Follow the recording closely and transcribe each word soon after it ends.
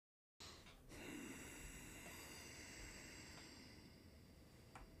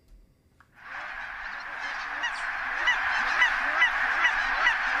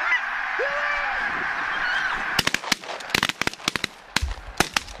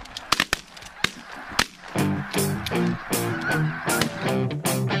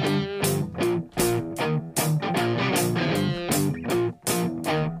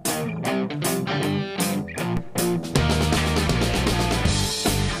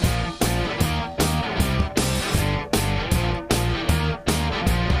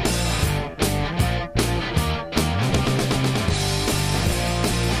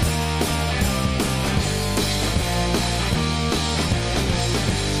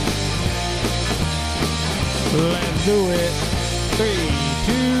Let's do it. 3,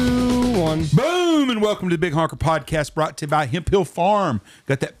 2, 1. Boom! And welcome to the Big Honker Podcast, brought to you by Hemp Hill Farm.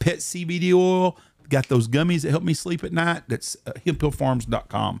 Got that pet CBD oil. Got those gummies that help me sleep at night. That's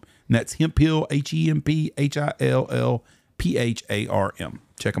hemphillfarms.com. And that's Hemp Hill, HEMPHILLPHARM.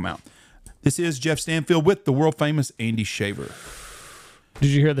 Check them out. This is Jeff Stanfield with the world famous Andy Shaver. Did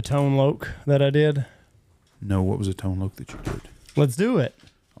you hear the tone loc that I did? No, what was the tone loc that you did? Let's do it.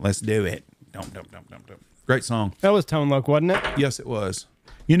 Let's do it. Don't. Great song. That was tone loc, wasn't it? Yes, it was.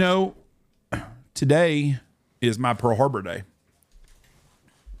 You know, today is my Pearl Harbor Day.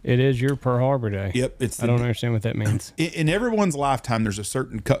 It is your Pearl Harbor Day. Yep. I don't understand what that means. In everyone's lifetime, there's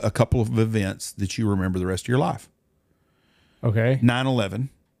a couple of events that you remember the rest of your life. Okay. 9/11.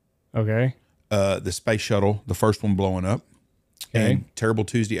 Okay. The space shuttle, the first one blowing up. Okay. And Terrible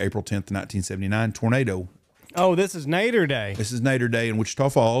Tuesday, April 10th, 1979, tornado. Oh, this is Nader Day. This is Nader Day in Wichita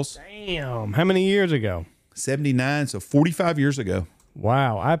Falls. Damn. How many years ago? 79, so 45 years ago.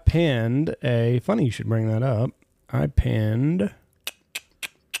 Wow. I pinned a... Funny you should bring that up. I pinned...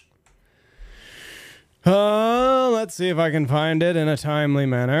 let's see if I can find it in a timely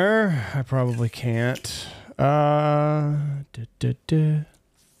manner. I probably can't. Here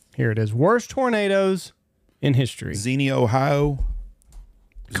it is. Worst tornadoes in history. Xenia, Ohio.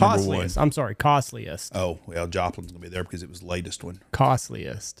 Costliest. I'm sorry, costliest. Oh, well, Joplin's going to be there because it was the latest one.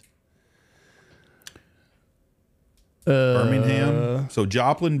 Costliest. Birmingham. So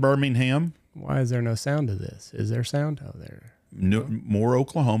Joplin, Birmingham. Why is there no sound to this? Is there sound? Oh, there. Moore,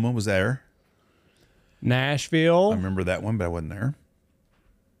 Oklahoma was there. Nashville. I remember that one, but I wasn't there.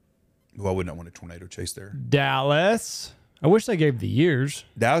 Well, I would not want a tornado chase there. Dallas. I wish they gave the years.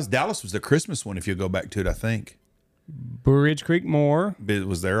 Dallas was the Christmas one, if you go back to it, I think. Bridge Creek Moore. It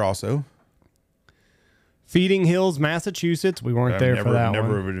was there also. Feeding Hills, Massachusetts. We weren't there for that one.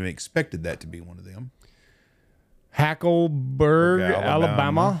 Never even expected that to be one of them. Hackleburg,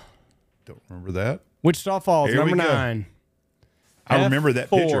 Alabama. Don't remember that. Wichita Falls, Here number we go. 9. I remember that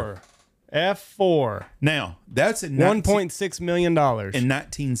picture. F4. Now, that's in $1.6 million. in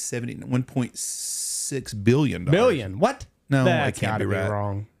 1970, $1.6 billion. Billion. What? No, That's that can't be right.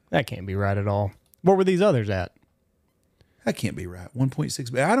 Wrong. That can't be right at all. What were these others at? That can't be right.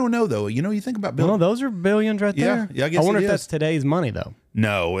 1.6 billion. I don't know though. You know, you think about No, billion. those are billions right there. Yeah, I guess I wonder it if is. that's today's money though.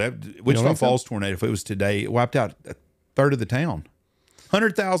 No, Wichita think so? Falls tornado. If it was today, it wiped out a third of the town.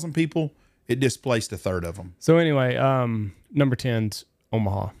 100,000 people. It displaced a third of them. So anyway, number 10's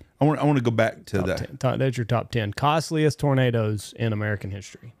Omaha. I want to go back to that. That's your top 10 costliest tornadoes in American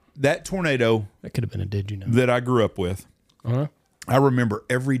history. That tornado That could have been a did you know? that I grew up with. Uh-huh. I remember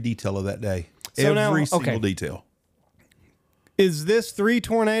every detail of that day. So every now, single okay. detail. Is this 3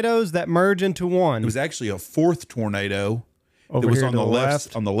 tornadoes that merge into one? It was actually a fourth tornado. Over that was here on to the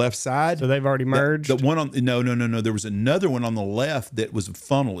left side. So they've already merged. The one on no. There was another one on the left that was a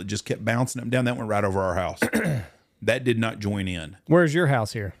funnel. It just kept bouncing up and down. That went right over our house. That did not join in. Where's your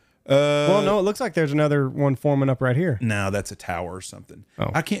house here? Well, no, it looks like there's another one forming up right here. No, that's a tower or something. Oh.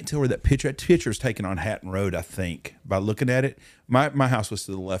 I can't tell where that picture is taken on Hatton Road, I think, by looking at it. My house was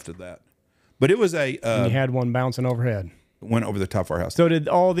to the left of that. But it was And you had one bouncing overhead. went over the top of our house. So did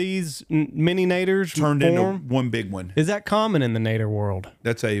all these mini naders Turned form? into one big one. Is that common in the nader world?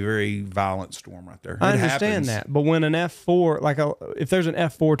 That's a very violent storm right there. I It understand happens. that, but when an F4, if there's an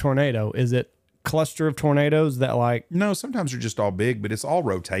F4 tornado, is it cluster of tornadoes that No, sometimes they're just all big, but it's all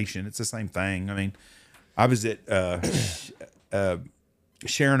rotation. It's the same thing. I mean, I was at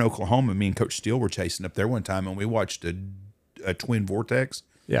Sharon, Oklahoma. Me and Coach Steele were chasing up there one time, and we watched a twin vortex.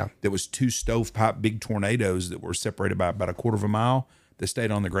 Yeah. There was 2 stovepipe big tornadoes that were separated by about a quarter of a mile that stayed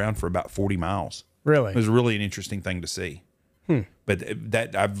on the ground for about 40 miles. Really? It was really an interesting thing to see. But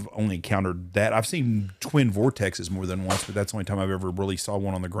that I've only encountered that. I've seen twin vortexes more than once, but that's the only time I've ever really saw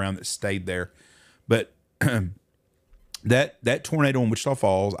one on the ground that stayed there. But that tornado in Wichita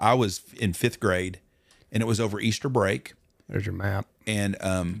Falls, I was in 5th grade, and it was over Easter break. There's your map. And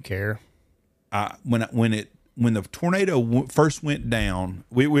Care. when the tornado first went down,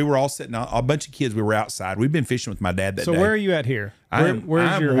 we were all sitting out, a bunch of kids. We were outside. We've been fishing with my dad that day. So where are you at here? I'm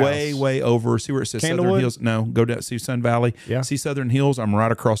your way, house? way over. See where it says Southern Candlewood? Hills? No, go down, see Sun Valley. Yeah. See Southern Hills? I'm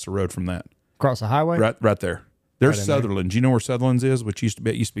right across the road from that. Across the highway? Right there. There's Right in there. Sutherland. Do you know where Sutherland's is? Which used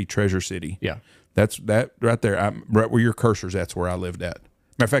to be Treasure City. Yeah. That's that right there. I'm right where your cursor's. That's where I lived at.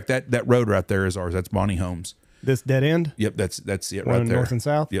 Matter of fact, that road right there is ours. That's Bonnie Homes. This dead end? Yep, that's it One right there. north and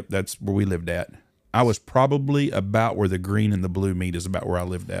south? Yep, that's where we lived at. I was probably about where the green and the blue meet is about where I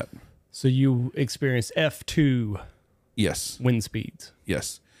lived at. So you experienced F2 Yes. wind speeds.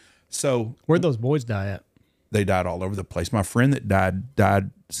 Yes. So Where'd those boys die at? They died all over the place. My friend that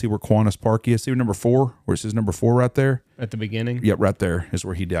died. See where Kiwanis Park is? See where number 4, where it says number 4 right there? At the beginning? Yep, right there is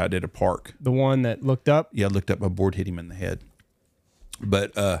where he died at a park. The one that looked up? Yeah, looked up. A board hit him in the head.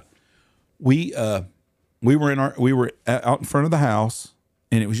 But we were out in front of the house,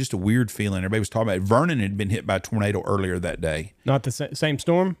 and it was just a weird feeling. Everybody was talking about it. Vernon had been hit by a tornado earlier that day. Not the same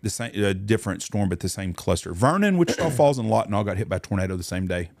storm? The same, different storm, but the same cluster. Vernon, Wichita Falls, and Lawton all got hit by a tornado the same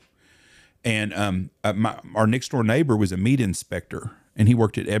day. And our next door neighbor was a meat inspector, and he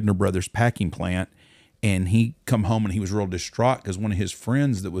worked at Ebner Brothers packing plant. And he come home and he was real distraught because one of his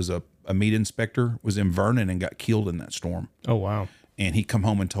friends that was a meat inspector was in Vernon and got killed in that storm. Oh, wow. And he come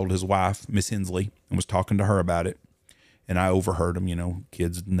home and told his wife, Miss Hensley, and was talking to her about it. And I overheard him, you know,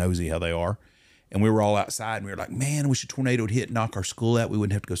 kids nosy how they are. And we were all outside, and we were like, man, I wish a tornado would hit and knock our school out. We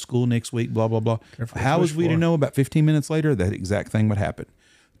wouldn't have to go to school next week, blah, blah, blah. How was we to know about 15 minutes later that exact thing would happen?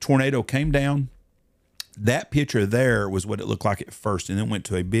 Tornado came down. That picture there was what it looked like at first, and then went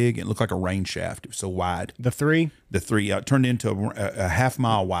to it looked like a rain shaft. It was so wide. The 3? The 3, it turned into a half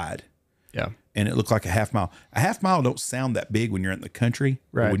mile wide. Yeah. And it looked like a half mile. A half mile don't sound that big when you're in the country.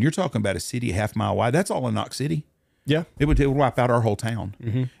 Right. But when you're talking about a city a half mile wide, that's all in Knox City. Yeah. It would wipe out our whole town.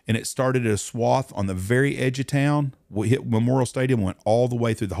 Mm-hmm. And it started at a swath on the very edge of town. We hit Memorial Stadium, went all the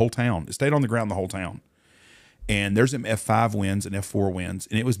way through the whole town. It stayed on the ground the whole town. And there's some F5 winds and F4 winds,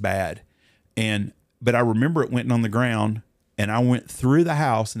 and it was bad. But I remember it went on the ground, and I went through the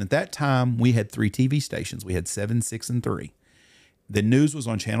house, and at that time, we had 3 TV stations. We had 7, 6, and 3. The news was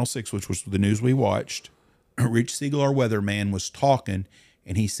on Channel 6, which was the news we watched. Rich Siegel, our weatherman, was talking,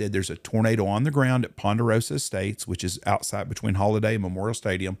 and he said there's a tornado on the ground at Ponderosa Estates, which is outside between Holiday and Memorial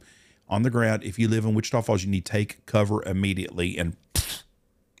Stadium. On the ground, if you live in Wichita Falls, you need to take cover immediately, and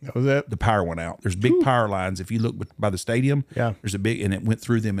that was it. The power went out. There's big power lines. If you look by the stadium, yeah, there's a big, and it went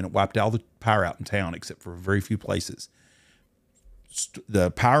through them, and it wiped all the power out in town, except for very few places.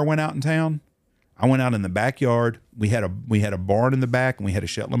 The power went out in town. I went out in the backyard. We had a barn in the back, and we had a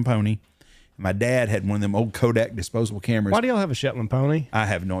Shetland pony. My dad had one of them old Kodak disposable cameras. Why do y'all have a Shetland pony? I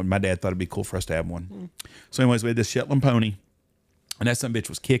have no. My dad thought it'd be cool for us to have one. So, anyways, we had this Shetland pony. And that son of a bitch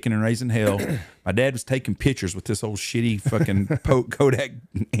was kicking and raising hell. My dad was taking pictures with this old shitty fucking Kodak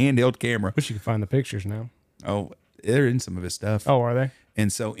handheld camera. Wish you could find the pictures now. Oh, they're in some of his stuff. Oh, are they?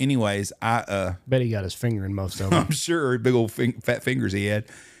 And so, anyways, I bet he got his finger in most of them. I'm sure big old fat fingers he had.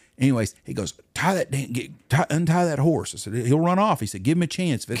 Anyways, he goes, untie that horse. I said, he'll run off. He said, give him a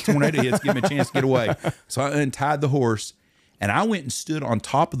chance. If a tornado hits, give him a chance to get away. So I untied the horse, and I went and stood on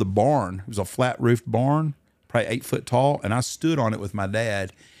top of the barn. It was a flat roofed barn, probably 8 foot tall, and I stood on it with my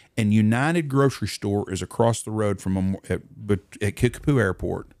dad. And United Grocery Store is across the road from at Kickapoo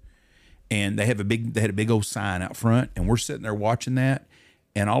Airport, and they had a big old sign out front, and we're sitting there watching that,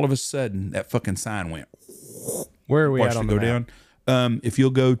 and all of a sudden that fucking sign went. Where are we at on the map? Down. If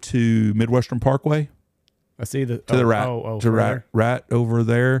you'll go to Midwestern Parkway, I see the to the right, right over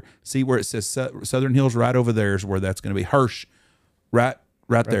there. See where it says Southern Hills. Right over there is where that's going to be. Hirsch, right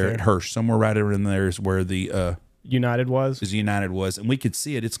there at Hirsch, somewhere right over in there is where the United was. And we could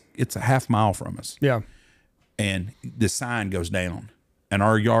see it. It's a half mile from us. Yeah, and the sign goes down, and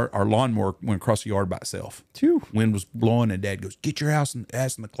our lawnmower went across the yard by itself. Phew. Wind was blowing, and Dad goes, "Get your ass in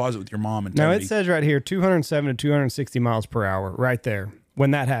the closet with your mom." And now it says right here 207 to 260 miles per hour, right there.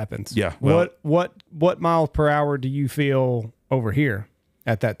 When that happens, yeah. Well, what miles per hour do you feel over here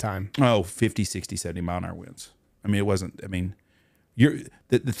at that time? Oh, 50, 60, 70 mile an hour winds. I mean, it wasn't. I mean, the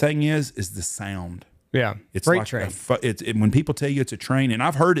thing is the sound. Yeah, it's freight like train. When people tell you it's a train, and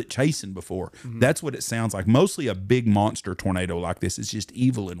I've heard it chasing before. Mm-hmm. That's what it sounds like. Mostly a big monster tornado like this. It's just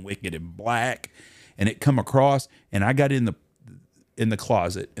evil and wicked and black, and it come across. And I got in the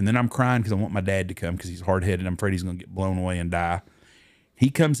closet, and then I'm crying because I want my dad to come because he's hard headed. I'm afraid he's going to get blown away and die. He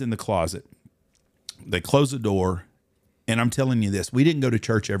comes in the closet. They close the door, and I'm telling you this: we didn't go to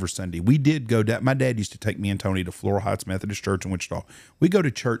church every Sunday. We did go down. My dad used to take me and Tony to Floral Heights Methodist Church in Wichita. We go to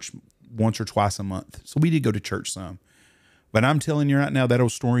church once or twice a month. So we did go to church some. But I'm telling you right now, that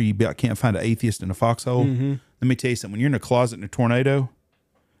old story, I can't find an atheist in a foxhole. Mm-hmm. Let me tell you something. When you're in a closet in a tornado,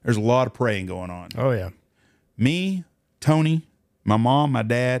 there's a lot of praying going on. Oh, yeah. Me, Tony, my mom, my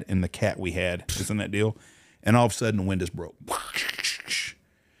dad, and the cat we had. Isn't that deal? And all of a sudden, the windows broke.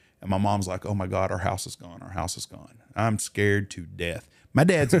 And my mom's like, oh, my God, our house is gone. Our house is gone. I'm scared to death. My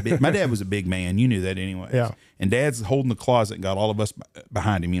dad was a big man. You knew that anyway. Yeah. And Dad's holding the closet and got all of us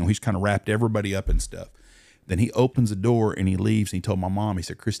behind him. You know, he's kind of wrapped everybody up and stuff. Then he opens the door and he leaves. And he told my mom, he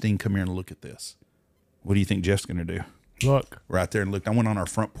said, Christine, come here and look at this. What do you think Jeff's going to do? Look. Right there and looked. I went on our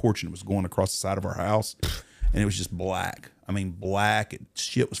front porch and it was going across the side of our house. And it was just black. I mean, black. And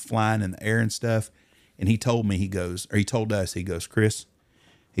shit was flying in the air and stuff. And he told me, he told us, Chris,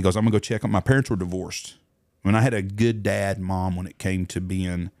 he goes, I'm going to go check on, my parents were divorced. When I had a good dad, mom, when it came to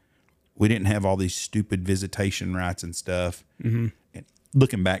being, we didn't have all these stupid visitation rights and stuff. Mm-hmm. And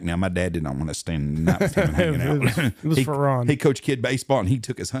looking back now, my dad did not want to stand the night with him and hanging out. It was for Ron. He coached kid baseball, and he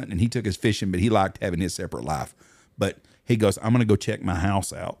took his hunting and he took his fishing, but he liked having his separate life. But he goes, I'm going to go check my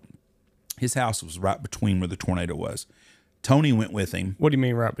house out. His house was right between where the tornado was. Tony went with him. What do you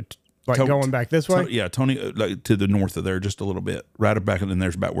mean right? Going back this way? Yeah, Tony, like to the north of there just a little bit. Right back, and then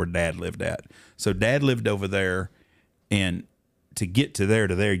there's about where Dad lived at. So Dad lived over there, and to get to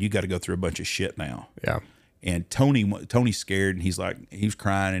there, you got to go through a bunch of shit now. Yeah. And Tony's scared, and he's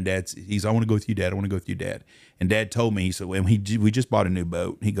crying, and I want to go with you, Dad. I want to go with you, Dad. And Dad told me, he said, well, we just bought a new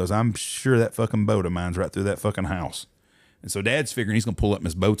boat. He goes, I'm sure that fucking boat of mine's right through that fucking house. And so Dad's figuring he's going to pull up and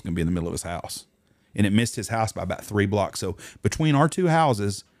his boat's going to be in the middle of his house. And it missed his house by about 3 blocks. So between our two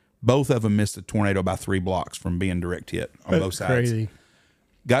houses, both of them missed the tornado by 3 blocks from being direct hit on both sides. Crazy.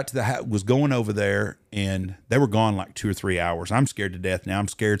 Got to the house, was going over there, and they were gone like 2 or 3 hours. I'm scared to death now. I'm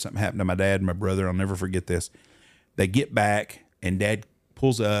scared something happened to my dad and my brother. I'll never forget this. They get back, and Dad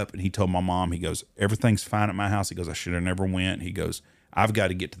pulls up, and he told my mom, he goes, everything's fine at my house. He goes, I should have never went. He goes, I've got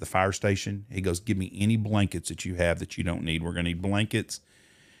to get to the fire station. He goes, give me any blankets that you have that you don't need. We're going to need blankets.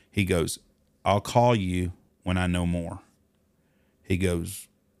 He goes, I'll call you when I know more. She goes,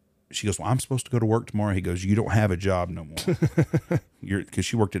 well, I'm supposed to go to work tomorrow. He goes, you don't have a job no more. Because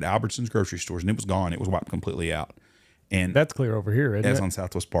she worked at Albertsons grocery stores, and it was gone. It was wiped completely out. And that's clear over here, isn't it? That's on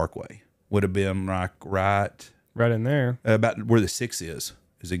Southwest Parkway. Would have been like right in there. About where the 6 is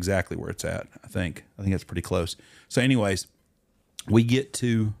exactly where it's at, I think. I think that's pretty close. So anyways, we get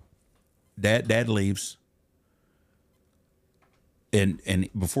to Dad leaves. And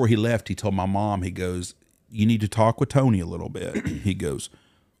before he left, he told my mom, he goes, you need to talk with Tony a little bit. He goes,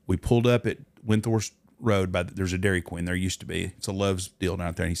 we pulled up at Windthorst Road. There's a Dairy Queen. There used to be. It's a Love's deal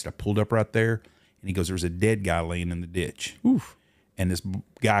down there. And he said, I pulled up right there. And he goes, there was a dead guy laying in the ditch. Oof. And this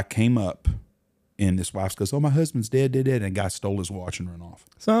guy came up, and this wife goes, oh, my husband's dead. And a guy stole his watch and ran off.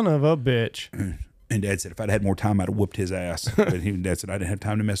 Son of a bitch. And Dad said, if I'd had more time, I'd have whooped his ass. But Dad said, I didn't have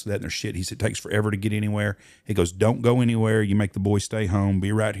time to mess with that and their shit. He said, it takes forever to get anywhere. He goes, don't go anywhere. You make the boys stay home.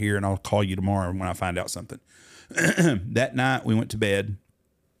 Be right here, and I'll call you tomorrow when I find out something. That night, we went to bed,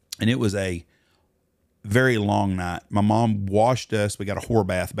 and it was a very long night. My mom washed us. We got a whore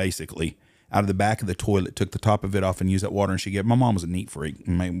bath, basically, out of the back of the toilet, took the top of it off and used that water. And she gave, my mom was a neat freak.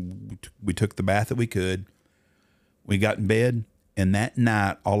 We took the bath that we could. We got in bed, and that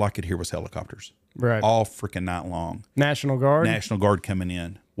night, all I could hear was helicopters. Right. All freaking night long. National Guard? National Guard coming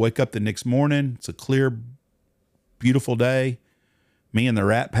in. Wake up the next morning. It's a clear, beautiful day. Me and the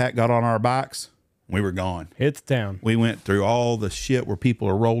Rat Pack got on our bikes. We were gone. It's down. We went through all the shit where people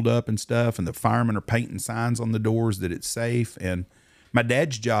are rolled up and stuff, and the firemen are painting signs on the doors that it's safe. And my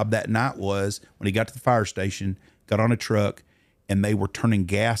dad's job that night was, when he got to the fire station, got on a truck, and they were turning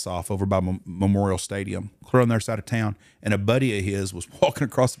gas off over by Memorial Stadium, clear on their side of town. And a buddy of his was walking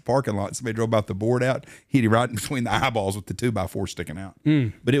across the parking lot. Somebody drove about the board out, hit him right in between the eyeballs with the 2x4 sticking out.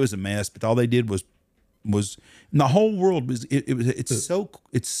 But it was a mess. But all they did was and the whole world was.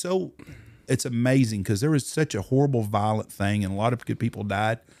 It's amazing because there was such a horrible, violent thing, and a lot of good people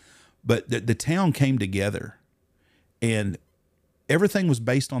died. But the town came together, and everything was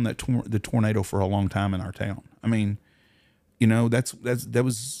based on the tornado for a long time in our town. I mean, you know, that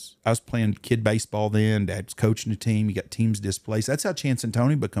was, I was playing kid baseball then. Dad's coaching the team. You got teams displaced. That's how Chance and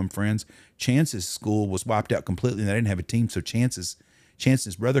Tony become friends. Chance's school was wiped out completely, and they didn't have a team. So Chance and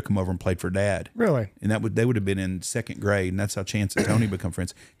his brother come over and played for Dad. Really? And they would have been in 2nd grade, and that's how Chance and Tony become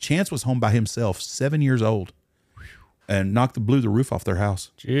friends. Chance was home by himself, 7 years old, and blew the roof off their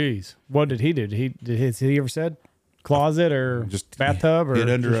house. Jeez, what did he do? Has he ever said closet or just bathtub or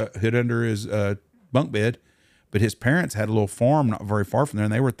hid under his bunk bed? But his parents had a little farm not very far from there,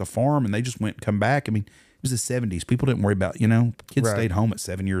 and they were at the farm, and they just went and come back. I mean, it was the 70s. People didn't worry about, kids stayed home at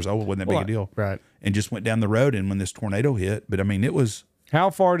 7 years old. It wasn't that big a deal. Right. And just went down the road, and when this tornado hit, but I mean, it was. How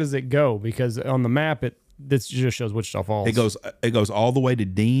far does it go? Because on the map, this just shows Wichita Falls. It goes all the way to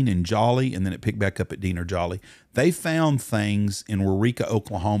Dean and Jolly, and then it picked back up at Dean or Jolly. They found things in Waurika,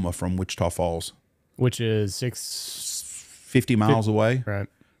 Oklahoma from Wichita Falls. Which is 50 miles away. Right.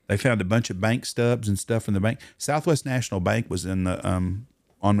 They found a bunch of bank stubs and stuff in the bank. Southwest National Bank was in the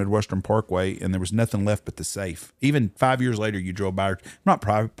on Midwestern Parkway, and there was nothing left but the safe. Even 5 years later, you drove by,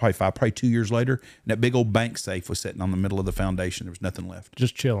 probably 2 years later, and that big old bank safe was sitting on the middle of the foundation. There was nothing left.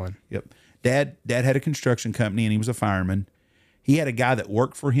 Just chilling. Yep. Dad had a construction company, and he was a fireman. He had a guy that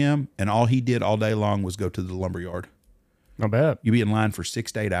worked for him, and all he did all day long was go to the lumber yard. I bet. You'd be in line for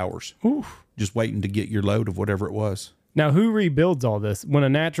 6 to 8 hours, just waiting to get your load of whatever it was. Now, who rebuilds all this? When a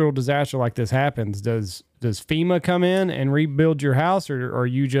natural disaster like this happens, does FEMA come in and rebuild your house, or are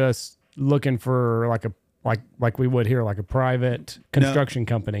you just looking for like we would here, like a private construction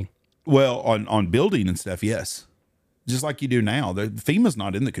company? Well, on building and stuff, yes. Just like you do now. FEMA's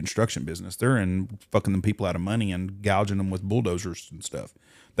not in the construction business. They're in fucking them people out of money and gouging them with bulldozers and stuff.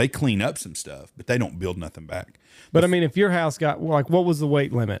 They clean up some stuff, but they don't build nothing back. But I mean, if your house got, like, what was the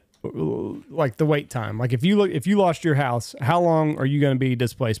weight limit? Like the wait time? Like if you lost your house, how long are you going to be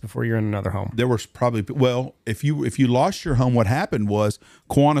displaced before you're in another home? There was probably, well, if you lost your home, what happened was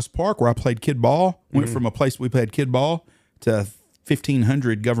Kiwanis Park, where I played kid ball, went from a place we played kid ball to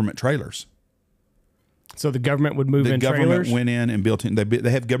 1,500 government trailers. So the government would move in trailers? The government went in and built in.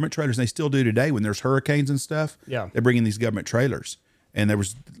 They have government trailers, and they still do today when there's hurricanes and stuff. Yeah. They bring in these government trailers. And there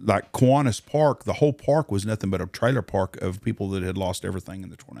was, like, Kiwanis Park, the whole park was nothing but a trailer park of people that had lost everything in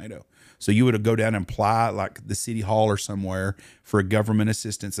the tornado. So you would go down and apply, like, the city hall or somewhere for a government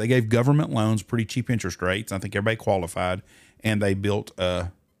assistance. They gave government loans, pretty cheap interest rates. I think everybody qualified. And they built,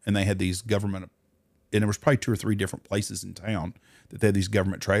 and they had these government, and there was probably 2 or 3 different places in town that they had these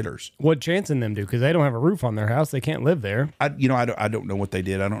government trailers. What chancing them do? Because they don't have a roof on their house. They can't live there. I don't know what they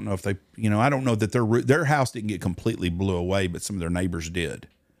did. I don't know if they, I don't know that their house didn't get completely blew away, but some of their neighbors did.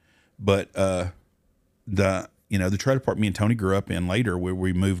 But the trailer park me and Tony grew up in later, where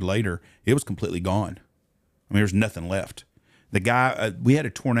we moved later, it was completely gone. I mean, there's nothing left. The guy, we had a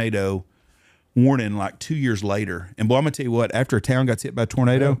tornado warning like 2 years later, and boy, I'm gonna tell you what, after a town got hit by a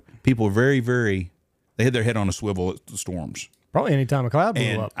tornado, people were very, very, they had their head on a swivel at the storms. Probably any time a cloud blew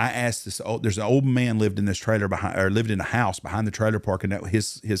And up. I asked this. There's an old man lived in this trailer lived in a house behind the trailer park, and that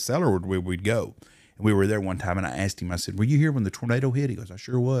his cellar where we'd go. And we were there one time, and I asked him. I said, "Were you here when the tornado hit?" He goes, "I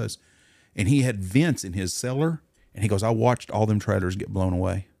sure was." And he had vents in his cellar, and he goes, "I watched all them trailers get blown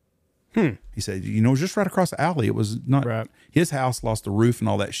away." He said, it was just right across the alley. It was not right. His house lost the roof and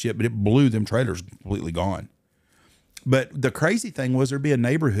all that shit, but it blew them trailers completely gone. But the crazy thing was there'd be a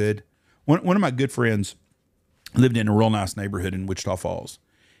neighborhood. One of my good friends lived in a real nice neighborhood in Wichita Falls,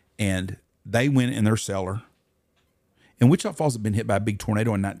 and they went in their cellar. And Wichita Falls had been hit by a big tornado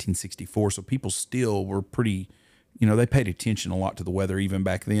in 1964, so people still were pretty, they paid attention a lot to the weather even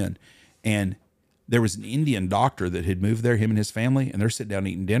back then. And there was an Indian doctor that had moved there, him and his family, and they're sitting down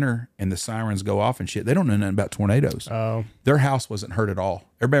eating dinner, and the sirens go off and shit. They don't know nothing about tornadoes. Oh. Their house wasn't hurt at all.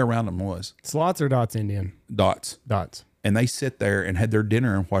 Everybody around them was. Slots or dots Indian? Dots. Dots. And they sit there and had their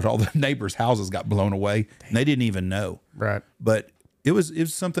dinner and watch all the neighbors' houses got blown away. And they didn't even know. Right. But it was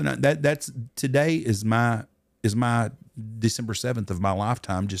something that's today is my December 7th of my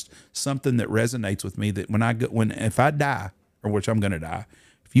lifetime. Just something that resonates with me, that if I die, or which I'm going to die,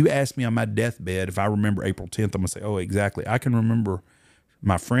 if you ask me on my deathbed, if I remember April 10th, I'm going to say, oh, exactly. I can remember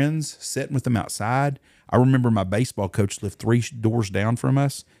my friends sitting with them outside. I remember my baseball coach lived 3 doors down from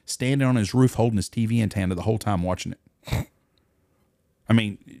us, standing on his roof holding his TV antenna the whole time watching it. I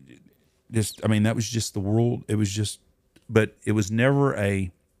mean, that was just the world. It was just, but it was never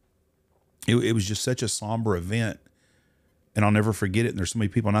it was just such a somber event, and I'll never forget it. And there's so many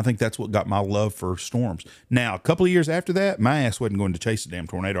people, and I think that's what got my love for storms. Now, a couple of years after that, my ass wasn't going to chase a damn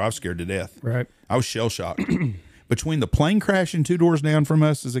tornado. I was scared to death. Right. I was shell shocked. Between the plane crashing 2 doors down from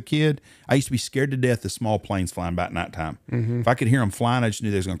us as a kid, I used to be scared to death of small planes flying by at nighttime. If I could hear them flying, I just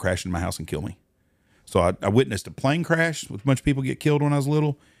knew they was going to crash into my house and kill me. So I witnessed a plane crash with a bunch of people get killed when I was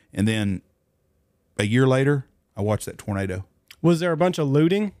little. And then a year later, I watched that tornado. Was there a bunch of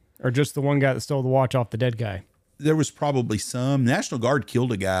looting, or just the one guy that stole the watch off the dead guy? There was probably some. National Guard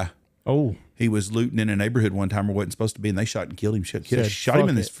killed a guy. Oh. He was looting in a neighborhood one time where wasn't supposed to be, and they shot and killed him. Shot him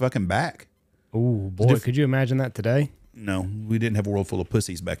in his fucking back. Oh, boy. Could you imagine that today? No, we didn't have a world full of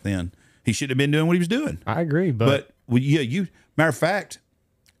pussies back then. He should have been doing what he was doing. I agree, but matter of fact,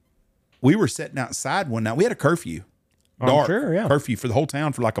 we were sitting outside one night. We had a curfew. Dark curfew for the whole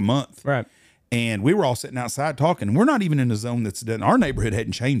town for like a month. Right. And we were all sitting outside talking. We're not even in a zone that's done. Our neighborhood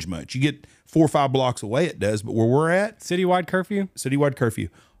hadn't changed much. You get 4 or 5 blocks away, it does. But where we're at, citywide curfew.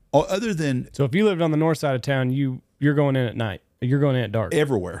 Other than, so if you lived on the north side of town, you're going in at night. You're going in at dark.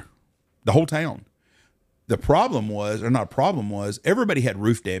 Everywhere, the whole town. The problem was, or not problem was, everybody had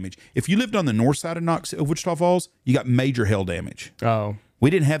roof damage. If you lived on the north side of Wichita Falls, you got major hail damage. Oh. We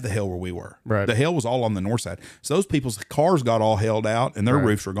didn't have the hail where we were. Right. The hail was all on the north side. So those people's cars got all hailed out and their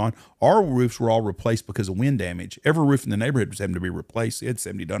roofs were gone. Our roofs were all replaced because of wind damage. Every roof in the neighborhood was having to be replaced. It had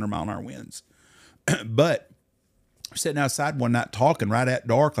 70 to 100 mile an hour winds. But sitting outside one night talking right at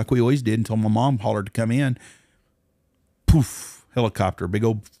dark like we always did until my mom hollered to come in. Poof, helicopter, big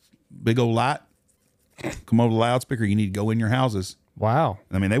old light. come over the loudspeaker. You need to go in your houses. Wow.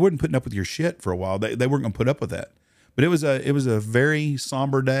 I mean, they weren't putting up with your shit for a while. They weren't going to put up with that. But it was a very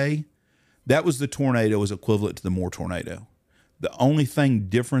somber day. That was the tornado was equivalent to the Moore tornado. The only thing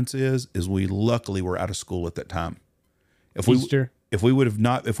difference is we luckily were out of school at that time. If we would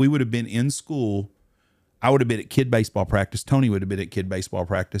have been in school, I would have been at kid baseball practice. Tony would have been at kid baseball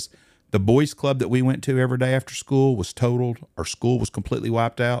practice. The boys club that we went to every day after school was totaled. Our school was completely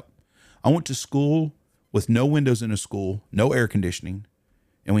wiped out. I went to school with no windows in the school, no air conditioning,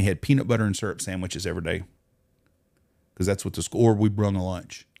 and we had peanut butter and syrup sandwiches every day. Because that's what the school, or we brung a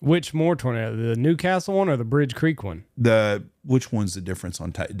lunch. Which more tornado, the Newcastle one or the Bridge Creek one? Which one's the difference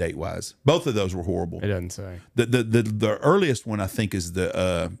on date wise? Both of those were horrible. It doesn't say. The earliest one I think is the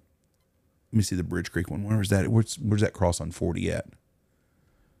let me see the Bridge Creek one. Where's that? Where's that cross on 40 at?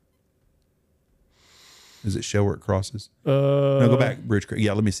 Does it show where it crosses? No, go back Bridge Creek.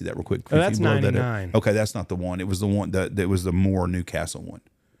 Yeah, let me see that real quick. That's 99. Okay, that's not the one. It was the one that was the Moore Newcastle one.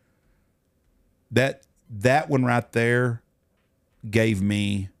 That one right there gave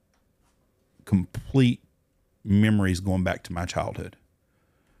me complete memories going back to my childhood.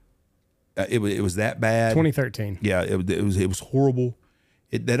 It was that bad. 2013. Yeah, it was horrible.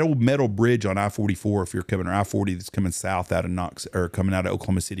 That old metal bridge on I-44, if you're coming, or I-40 that's coming south out of Knox or coming out of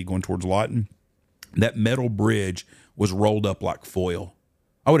Oklahoma City going towards Lawton, that metal bridge was rolled up like foil.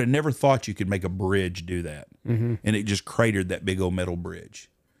 I would have never thought you could make a bridge do that. Mm-hmm. And it just cratered that big old metal bridge.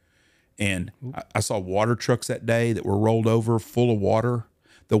 And I saw water trucks that day that were rolled over full of water.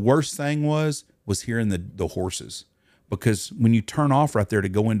 The worst thing was hearing the horses. Because when you turn off right there to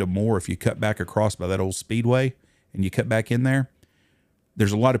go into Moore, if you cut back across by that old speedway and you cut back in there,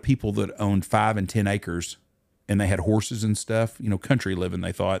 there's a lot of people that owned 5 and 10 acres and they had horses and stuff, country living,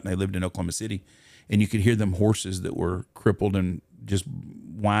 they thought, and they lived in Oklahoma City. And you could hear them horses that were crippled and just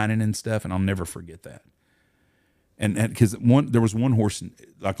whining and stuff. And I'll never forget that. And because there was one horse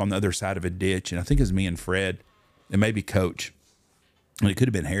like on the other side of a ditch, and I think it was me and Fred, and maybe Coach, and it could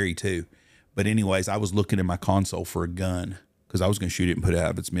have been Harry too. But anyways, I was looking in my console for a gun because I was going to shoot it and put it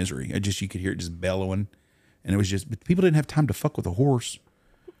out of its misery. You could hear it just bellowing, and it was but people didn't have time to fuck with a horse.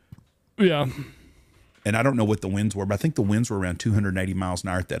 Yeah. And I don't know what the winds were, but I think the winds were around 280 miles an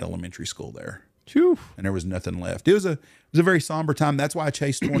hour at that elementary school there. Phew. And there was nothing left. It was a very somber time. That's why I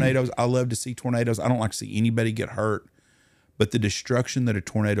chase tornadoes. I love to see tornadoes. I don't like to see anybody get hurt, but the destruction that a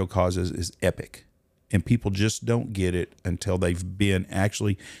tornado causes is epic, and people just don't get it until they've been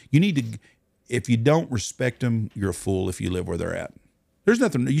actually. You need to, if you don't respect them, you're a fool if you live where they're at. There's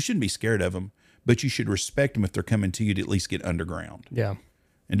nothing, you shouldn't be scared of them, but you should respect them if they're coming to you to at least get underground. Yeah.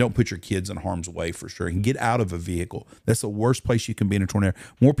 And don't put your kids in harm's way for sure. And get out of a vehicle. That's the worst place you can be in a tornado.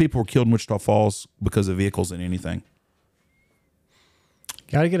 More people were killed in Wichita Falls because of vehicles than anything.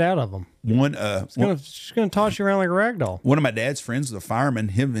 Got to get out of them. It's gonna toss you around like a rag doll. One of my dad's friends was a fireman.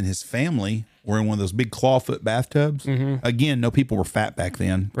 Him and his family were in one of those big clawfoot bathtubs. Mm-hmm. Again, no people were fat back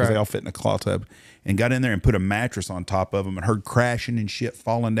then because they all fit in a claw tub. And got in there and put a mattress on top of them and heard crashing and shit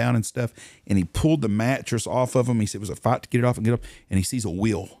falling down and stuff. And he pulled the mattress off of him. He said it was a fight to get it off and get up. And he sees a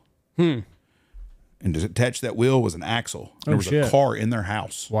wheel. And attached to that wheel was an axle. There was a car in their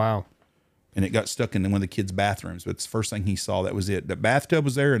house. Wow. And it got stuck in one of the kids' bathrooms. But it's the first thing he saw. That was it. The bathtub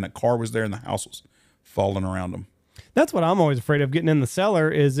was there and the car was there and the house was falling around them. That's what I'm always afraid of getting in the cellar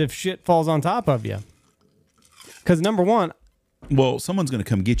is if shit falls on top of you. Because number one. Well, someone's going to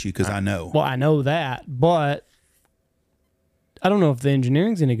come get you because I know. Well, I know that. But I don't know if the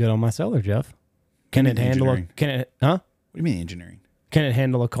engineering's any good on my cellar, Jeff. Can it handle What do you mean engineering? Can it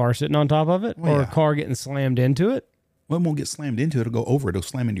handle a car sitting on top of it? Well, or a car getting slammed into it? Well, it won't get slammed into it. It'll go over it. It'll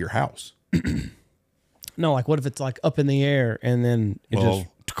slam into your house. No, like what if it's like up in the air and then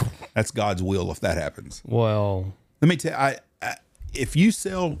that's God's will if that happens. Well, let me tell you, if you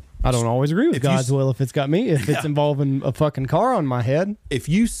sell... I don't always agree with God's will if it's got me, if it's involving a fucking car on my head. If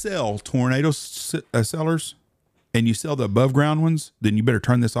you sell tornado sellers and you sell the above ground ones, then you better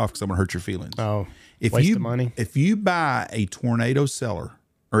turn this off because I'm going to hurt your feelings. Oh, waste of money. If you buy a tornado seller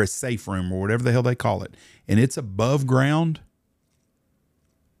or a safe room or whatever the hell they call it, and it's above ground,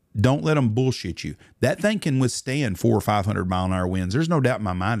 don't let them bullshit you. That thing can withstand 400 or 500 mile an hour winds. There's no doubt in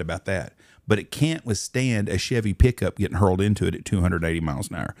my mind about that. But it can't withstand a Chevy pickup getting hurled into it at 280 miles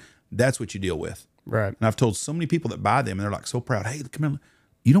an hour. That's what you deal with. Right. And I've told so many people that buy them, and they're like so proud. Hey, come on.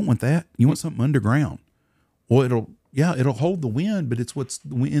 You don't want that. You want something underground. Well, it'll hold the wind, but it's what's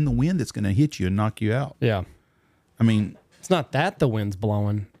in the wind that's going to hit you and knock you out. Yeah. I mean, it's not that the wind's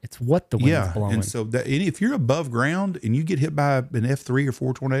blowing. It's what the wind's blowing. And so if you're above ground and you get hit by an F3 or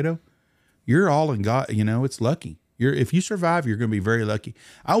 4 tornado, you're all in God. It's lucky. If you survive, you're going to be very lucky.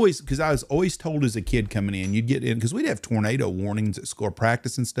 Because I was always told as a kid coming in, you'd get in, because we'd have tornado warnings at school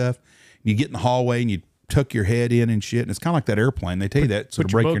practice and stuff. You get in the hallway and you tuck your head in and shit. And it's kind of like that airplane. They tell you that so to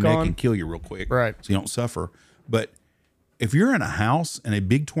break your neck and kill you real quick. Right. So you don't suffer. But if you're in a house and a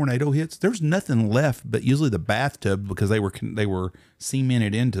big tornado hits, there's nothing left but usually the bathtub, because they were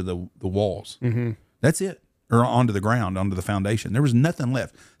cemented into the walls. Mm-hmm. That's it. Or onto the ground, onto the foundation. There was nothing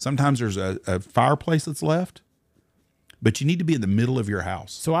left. Sometimes there's a fireplace that's left, but you need to be in the middle of your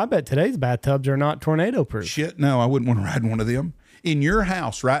house. So I bet today's bathtubs are not tornado proof. Shit, no, I wouldn't want to ride one of them. In your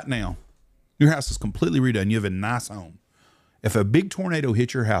house right now, your house is completely redone. You have a nice home. If a big tornado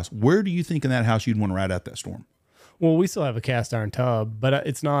hit your house, where do you think in that house you'd want to ride out that storm? Well, we still have a cast iron tub, but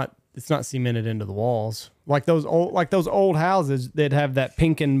it's not cemented into the walls like those old houses that have that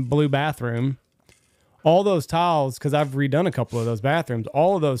pink and blue bathroom. All those tiles, because I've redone a couple of those bathrooms,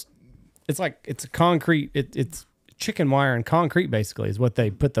 all of those, it's a concrete, it's chicken wire and concrete basically is what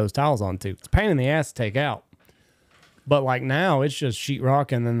they put those tiles onto. It's a pain in the ass to take out. But like now, it's just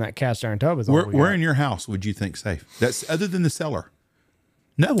sheetrock and then that cast iron tub is all where in your house would you think safe? That's other than the cellar.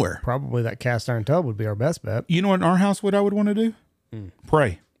 Nowhere. Probably that cast iron tub would be our best bet. You know what in our house what I would want to do?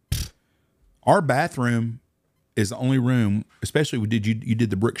 Pray. Our bathroom is the only room, especially you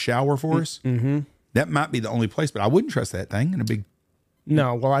did the brick shower for us. Mm-hmm. That might be the only place, but I wouldn't trust that thing in a big.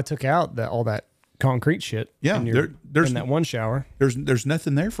 No, well, I took out all that concrete shit. Yeah, there's in that one shower. There's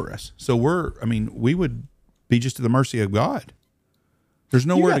nothing there for us. So we would be just to the mercy of God. There's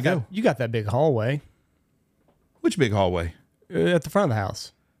nowhere to go. You got that big hallway. Which big hallway? At the front of the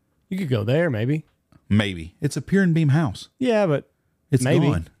house. You could go there, maybe. Maybe it's a pier and beam house. Yeah, but it's maybe.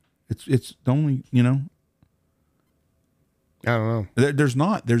 Gone. It's the only I don't know. There's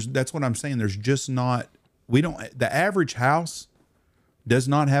not. That's what I'm saying. There's just not. The average house does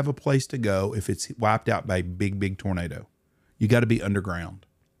not have a place to go if it's wiped out by a big tornado. You got to be underground.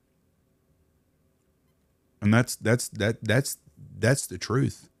 And that's the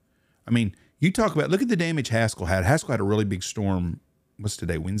truth. I mean, you talk about, look at the damage Haskell had. Haskell had a really big storm. What's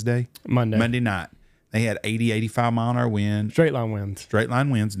today? Wednesday? Monday night. They had 80, 85 mile an hour wind. Straight line winds.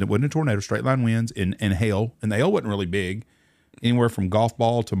 And it wasn't a tornado, straight line winds and hail. And the hail wasn't really big. Anywhere from golf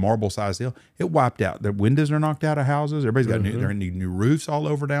ball to marble size hail. It wiped out. The windows are knocked out of houses. Everybody's got new roofs all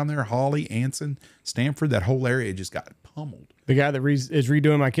over down there. Holly, Anson, Stanford, that whole area just got pummeled. The guy that is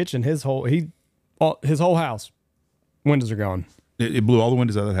redoing my kitchen, his whole house, windows are gone. It blew all the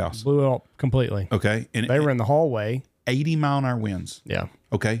windows out of the house. Blew it up completely. Okay. And they were in the hallway. 80 mile an hour winds. Yeah.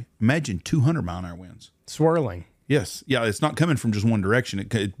 Okay. Imagine 200 mile an hour winds. Swirling. Yes. Yeah. It's not coming from just one direction.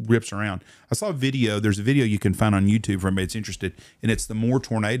 It rips around. I saw a video. There's a video you can find on YouTube for anybody that's interested. And it's the Moore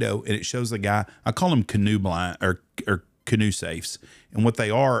tornado. And it shows the guy, I call them canoe blind or canoe safes. And what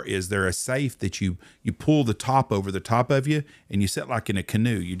they are is they're a safe that you pull the top over the top of you and you sit like in a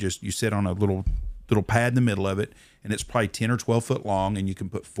canoe. You sit on a little pad in the middle of it. And it's probably 10 or 12 foot long. And you can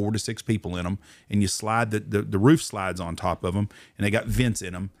put 4 to 6 people in them. And you slide the roof slides on top of them. And they got vents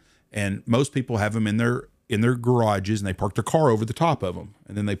in them. And most people have them in their garages, and they park their car over the top of them,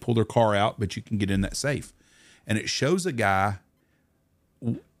 and then they pull their car out, but you can get in that safe. And it shows a guy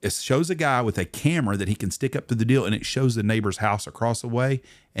with a camera that he can stick up to the deal, and it shows the neighbor's house across the way,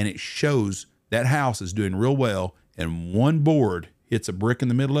 and it shows that house is doing real well, and one board hits a brick in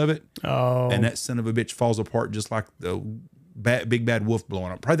the middle of it, and that son of a bitch falls apart just like the big bad wolf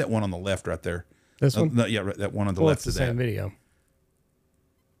blowing up. Probably that one on the left right there. This one? Yeah, that one on the left. It's the same video.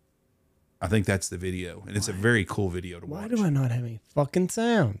 I think that's the video, and it's a very cool video to watch. Why do I not have any fucking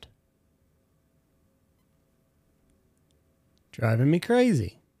sound? Driving me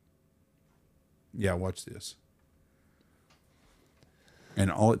crazy. Yeah, watch this.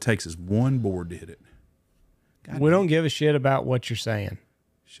 And all it takes is one board to hit it. We don't give a shit about what you're saying.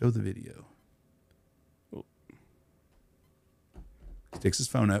 Show the video. Sticks his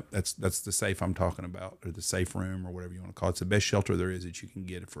phone up. That's the safe I'm talking about, or the safe room, or whatever you want to call it. It's the best shelter there is that you can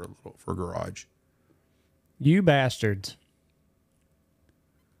get for a garage. You bastards.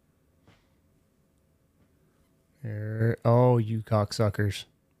 Oh, you cocksuckers.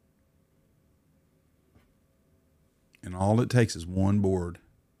 And all it takes is one board.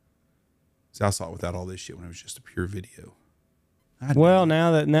 See, I saw it without all this shit when it was just a pure video. Well,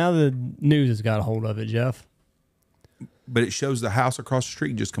 now the news has got a hold of it, Jeff. But it shows the house across the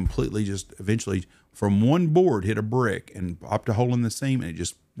street just eventually from one board hit a brick and popped a hole in the seam, and it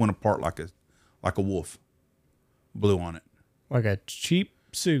just went apart like a wolf. Blew on it. Like a cheap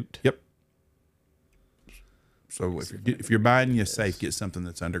suit. Yep. So if you're buying you a safe, get something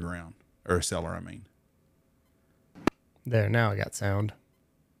that's underground, or a cellar, I mean. There, now I got sound.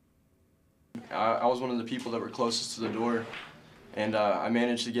 I was one of the people that were closest to the door, and I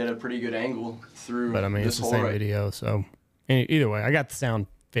managed to get a pretty good angle through. But I mean, it's the same video, so either way, I got the sound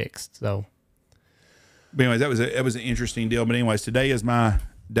fixed. So, but anyways, that was an interesting deal. But anyways, today is my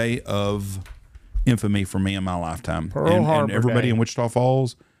day of infamy for me in my lifetime. And everybody in Wichita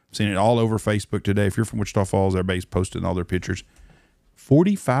Falls, I've seen it all over Facebook today. If you're from Wichita Falls, everybody's posting all their pictures.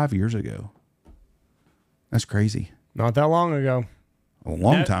 45 years ago. That's crazy. Not that long ago. A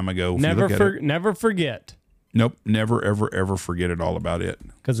long time ago. Never forget. Nope. Never, ever, ever forget it all about it.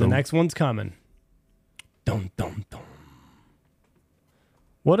 Because the next one's coming. Dum, dum, dum.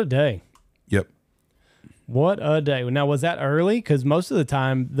 What a day. Yep. What a day. Now, was that early? Because most of the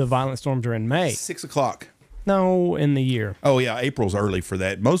time, the violent storms are in May. 6 o'clock. No, in the year. Oh, yeah. April's early for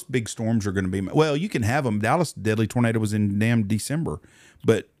that. Most big storms are going to be, well, you can have them. Dallas deadly tornado was in damn December.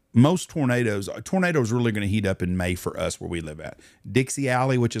 But most tornadoes really going to heat up in May for us where we live at. Dixie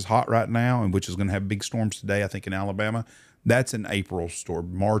Alley, which is hot right now and which is going to have big storms today, I think in Alabama, that's an April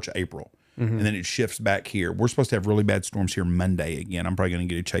storm, March, April. Mm-hmm. And then it shifts back here. We're supposed to have really bad storms here Monday again. I'm probably going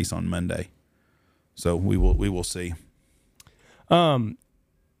to get a chase on Monday. So we will see. Did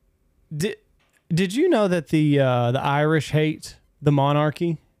you know that the Irish hate the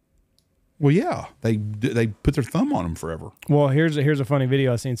monarchy? Well, yeah, they put their thumb on them forever. Well, here's a funny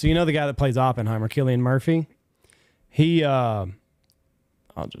video I've seen. So you know the guy that plays Oppenheimer, Cillian Murphy. He I'll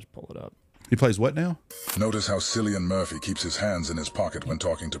just pull it up. He plays what now? Notice how Cillian Murphy keeps his hands in his pocket when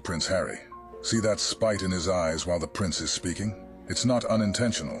talking to Prince Harry. See that spite in his eyes while the prince is speaking? It's not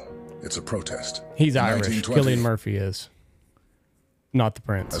unintentional. It's a protest. He's Irish. Cillian Murphy is. Not the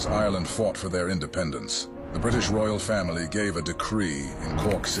prince. As Ireland fought for their independence, the British royal family gave a decree in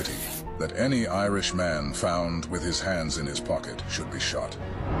Cork City that any Irish man found with his hands in his pocket should be shot.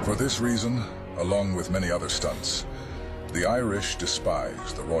 For this reason, along with many other stunts, the Irish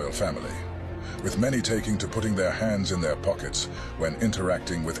despise the royal family, with many taking to putting their hands in their pockets when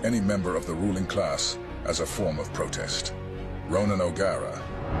interacting with any member of the ruling class as a form of protest. Ronan O'Gara,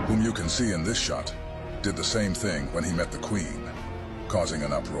 whom you can see in this shot, did the same thing when he met the Queen, causing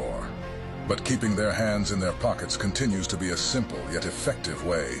an uproar. But keeping their hands in their pockets continues to be a simple yet effective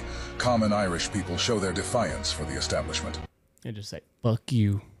way common Irish people show their defiance for the establishment. They just say, fuck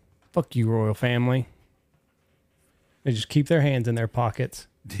you, royal family. They just keep their hands in their pockets.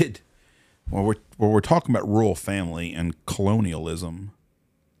 We're talking about royal family and colonialism.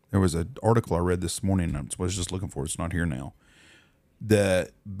 There was an article I read this morning. I was just looking for it. It's not here now.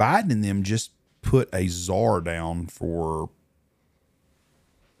 The Biden and them just put a czar down for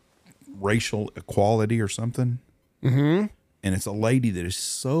racial equality or something. Mm-hmm. And it's a lady that is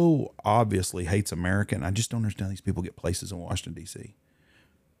so obviously hates America. And I just don't understand how these people get places in Washington, D.C.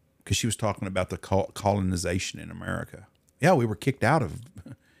 Because she was talking about the colonization in America. Yeah, we were kicked out of.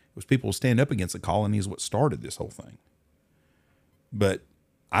 It was people who stand up against the colony is what started this whole thing. But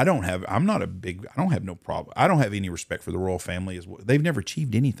I don't have no problem. I don't have any respect for the royal family. They've never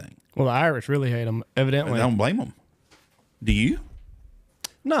achieved anything. Well, the Irish really hate them, evidently. I don't blame them. Do you?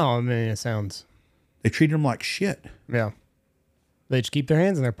 No, I mean, it sounds. They treat them like shit. Yeah. They just keep their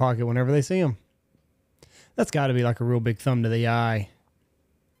hands in their pocket whenever they see them. That's got to be like a real big thumb to the eye.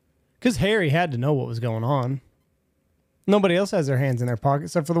 Because Harry had to know what was going on. Nobody else has their hands in their pocket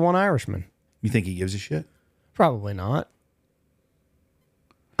except for the one Irishman. You think he gives a shit? Probably not.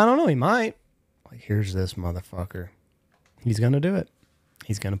 I don't know. He might. Like, here's this motherfucker. He's going to do it.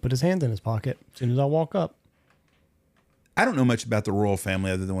 He's going to put his hands in his pocket as soon as I walk up. I don't know much about the royal family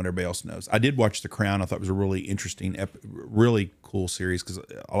other than what everybody else knows. I did watch The Crown. I thought it was a really interesting, really cool series because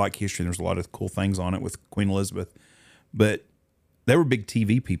I like history. There's a lot of cool things on it with Queen Elizabeth. But they were big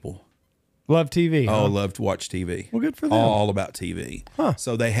TV people. Love TV. Oh, love to watch TV. Well, good for them. All about TV. Huh.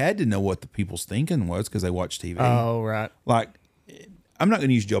 So they had to know what the people's thinking was because they watch TV. Oh, right. Like, I'm not going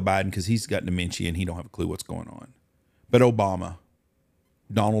to use Joe Biden because he's got dementia and he don't have a clue what's going on. But Obama,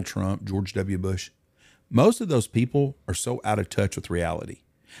 Donald Trump, George W. Bush, most of those people are so out of touch with reality.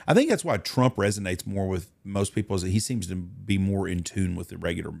 I think that's why Trump resonates more with most people is that he seems to be more in tune with the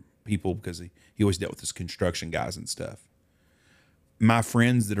regular people because he always dealt with his construction guys and stuff. My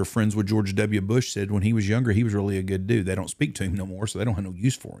friends that are friends with George W. Bush said when he was younger, he was really a good dude. They don't speak to him no more, so they don't have no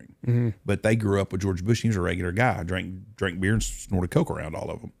use for him. Mm-hmm. But they grew up with George Bush. He was a regular guy, drank beer and snorted coke around all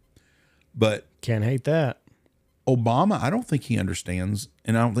of them. But can't hate that. Obama, I don't think he understands,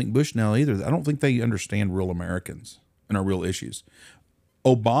 and I don't think Bush now either. I don't think they understand real Americans and our real issues.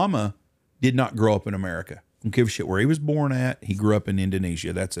 Obama did not grow up in America. Don't give a shit where he was born at. He grew up in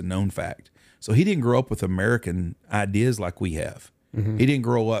Indonesia. That's a known fact. So he didn't grow up with American ideas like we have. Mm-hmm. He didn't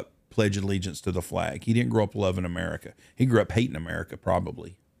grow up pledging allegiance to the flag. He didn't grow up loving America. He grew up hating America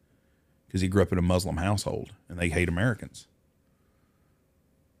probably because he grew up in a Muslim household and they hate Americans.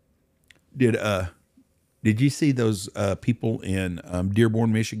 Did you see those people in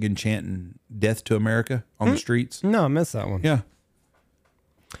Dearborn, Michigan chanting "Death to America" on the streets? No, I missed that one. Yeah.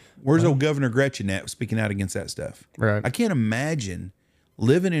 Where's old Governor Gretchen at speaking out against that stuff? Right. I can't imagine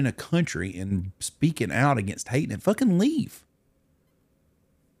living in a country and speaking out against hate and fucking leave.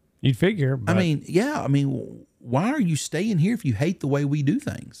 You'd figure. But I mean, why are you staying here if you hate the way we do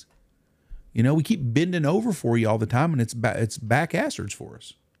things? You know, we keep bending over for you all the time, and it's backastards for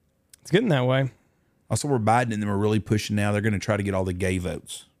us. It's getting that way. Also, where Biden and them are really pushing now, they're going to try to get all the gay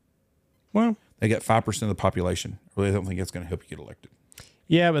votes. Well, they got 5% of the population. I really don't think that's going to help you get elected.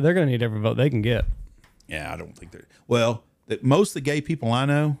 Yeah, but they're going to need every vote they can get. Yeah, I don't think they're. Well, most of the gay people I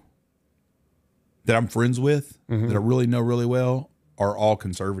know that I'm friends with, that I really know really well, are all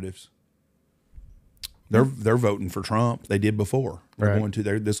conservatives. They're voting for Trump. They did before. They're going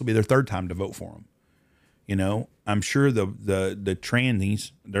to. This will be their third time to vote for him. You know, I'm sure the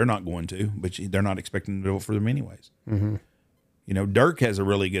trannies, they're not going to, but they're not expecting to vote for them anyways. You know, Dirk has a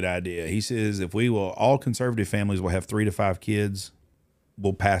really good idea. He says if all conservative families will have 3 to 5 kids,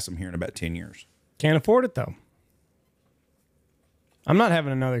 we'll pass them here in about 10 years. Can't afford it though. I'm not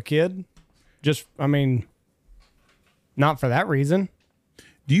having another kid. Not for that reason.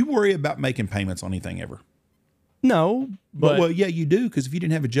 Do you worry about making payments on anything ever? No, but well, yeah, you do, because if you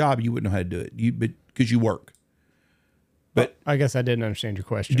didn't have a job, you wouldn't know how to do it. Because you work. But I guess I didn't understand your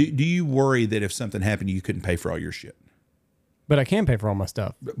question. Do you worry that if something happened, you couldn't pay for all your shit? But I can pay for all my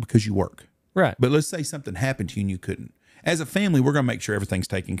stuff Because you work. Right. But let's say something happened to you and you couldn't. As a family, we're going to make sure everything's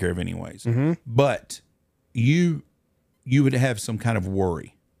taken care of anyways. But you would have some kind of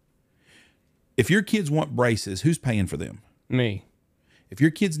worry. If your kids want braces, who's paying for them? Me. If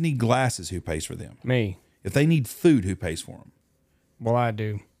your kids need glasses, who pays for them? Me. If they need food, who pays for them? Well, I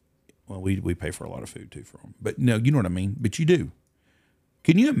do. Well, we pay for a lot of food too for them. But no, you know what I mean? But you do.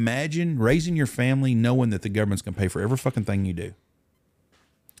 Can you imagine raising your family knowing that the government's going to pay for every fucking thing you do?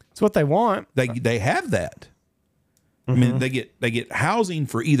 It's what they want. They have that. I mean, they get housing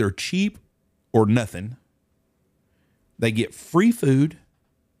for either cheap or nothing. They get free food,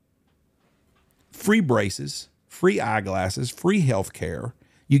 free braces, free eyeglasses, free health care.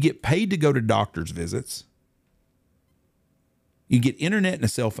 You get paid to go to doctor's visits. You get internet and a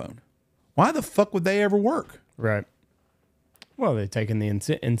cell phone. Why the fuck would they ever work? Right. Well, they're taking the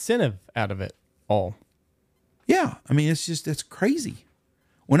incentive out of it all. Yeah. I mean, it's crazy.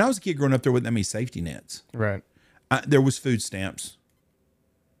 When I was a kid growing up, there wasn't that many safety nets. Right. There was food stamps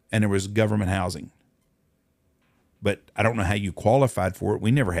and there was government housing. But I don't know how you qualified for it.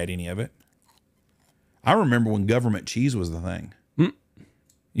 We never had any of it. I remember when government cheese was the thing.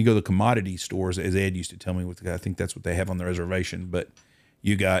 You go to the commodity stores, as Ed used to tell me, I think that's what they have on the reservation, but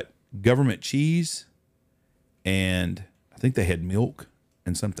you got government cheese and I think they had milk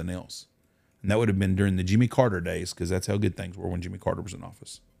and something else. And that would have been during the Jimmy Carter days, because that's how good things were when Jimmy Carter was in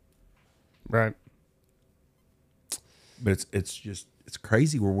office. Right. But it's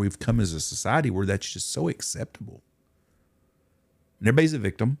crazy where we've come as a society where that's just so acceptable. And everybody's a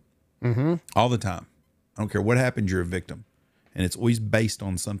victim all the time. I don't care what happened, you're a victim. And it's always based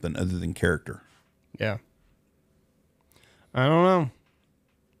on something other than character. Yeah. I don't know.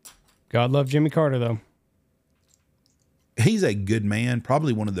 God love Jimmy Carter, though. He's a good man,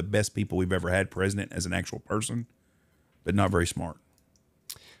 probably one of the best people we've ever had president as an actual person, but not very smart.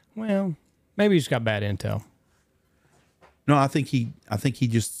 Well, maybe he's got bad intel. No, I think he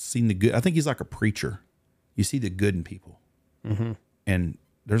just seen the good. I think he's like a preacher. You see the good in people. And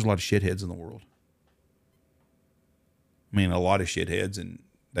there's a lot of shitheads in the world. I mean, a lot of shitheads, and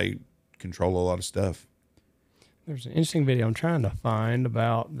they control a lot of stuff. There's an interesting video I'm trying to find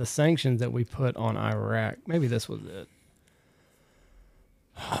about the sanctions that we put on Iraq. Maybe this was it.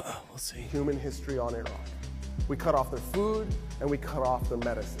 We'll see. Human history on Iraq. We cut off their food and we cut off their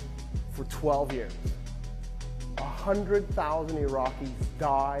medicine for 12 years. 100,000 Iraqis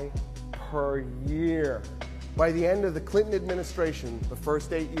die per year. By the end of the Clinton administration, the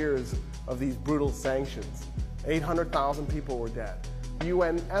first 8 years of these brutal sanctions, 800,000 people were dead. The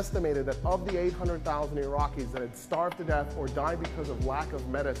UN estimated that of the 800,000 Iraqis that had starved to death or died because of lack of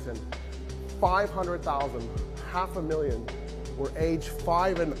medicine, 500,000, 500,000, were age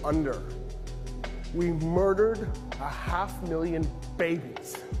 5 and under. We murdered 500,000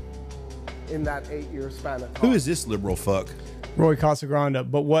 babies in that 8-year span of time. Who is this liberal fuck? Roy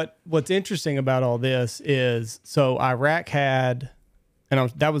Casagrande. But what's interesting about all this is, so Iraq had,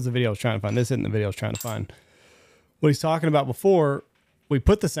 that was the video I was trying to find. This isn't the video I was trying to find. What he's talking about before we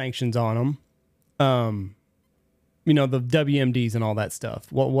put the sanctions on them, you know, the WMDs and all that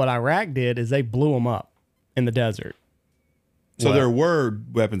stuff. What Iraq did is they blew them up in the desert. So there were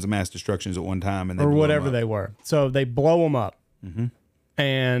weapons of mass destructions at one time, and they or blew whatever them up. they were. So they blow them up.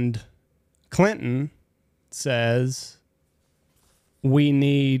 And Clinton says, we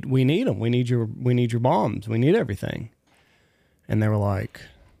need them. We need your bombs. We need everything. And they were like,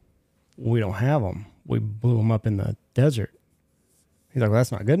 we don't have them. We blew them up in the desert. He's like, well,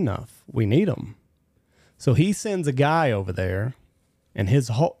 that's not good enough. We need them. So he sends a guy over there, and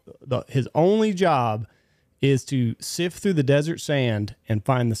his only job is to sift through the desert sand and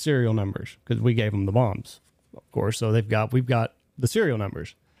find the serial numbers, because we gave them the bombs, of course. So we've got the serial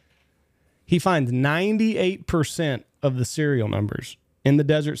numbers. He finds 98% of the serial numbers in the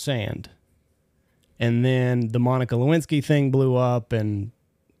desert sand. And then the Monica Lewinsky thing blew up. And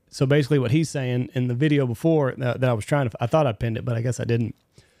so basically what he's saying in the video before that I was I thought I pinned it, but I guess I didn't.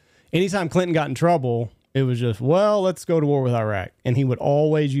 Anytime Clinton got in trouble, it was just, well, let's go to war with Iraq. And he would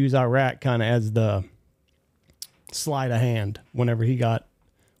always use Iraq kind of as the sleight of hand whenever he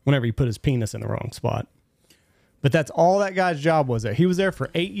put his penis in the wrong spot. But that's all that guy's job was there. He was there for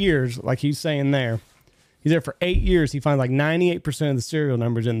 8 years, like he's saying there. He's there for 8 years. He finds like 98% of the serial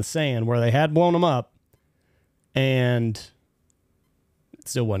numbers in the sand where they had blown them up, and it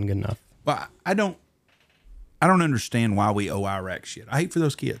still wasn't good enough. Well, I don't understand why we owe Iraq shit. I hate for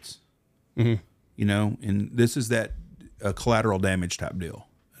those kids. You know, and this is that collateral damage type deal.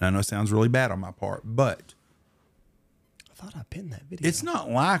 And I know it sounds really bad on my part, but I thought I pinned that video. it's not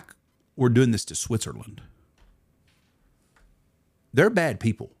like we're doing this to Switzerland. They're bad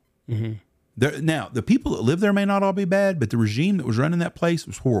people. Now, the people that live there may not all be bad, but the regime that was running that place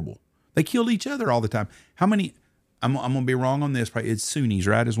was horrible. They killed each other all the time. How many? I'm going to be wrong on this. Probably it's Sunnis,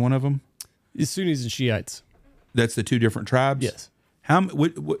 right? Is one of them? It's Sunnis and Shiites. That's the two different tribes. Yes.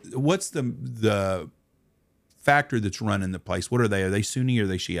 What's the factor that's running the place? What are they? Are they Sunni or are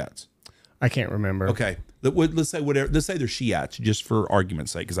they Shiites? I can't remember. Okay. Let's say whatever. Let's say they're Shiites, just for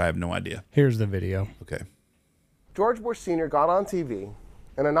argument's sake, because I have no idea. Here's the video. Okay. George Bush Sr. got on TV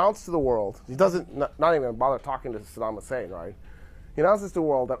and announced to the world, he doesn't, not even bother talking to Saddam Hussein, right? He announces to the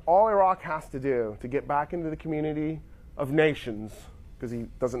world that all Iraq has to do to get back into the community of nations, because he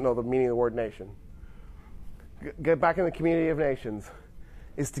doesn't know the meaning of the word nation, get back in the community of nations,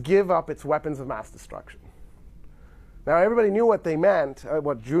 is to give up its weapons of mass destruction. Now, everybody knew what they meant,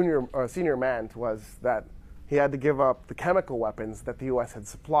 what Senior meant was that he had to give up the chemical weapons that the U.S. had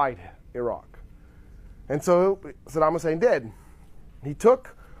supplied Iraq. And so Saddam Hussein did. He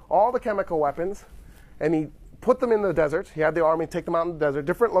took all the chemical weapons and he put them in the desert. He had the army take them out in the desert,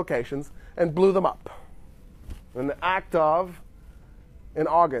 different locations, and blew them up. In the act of, in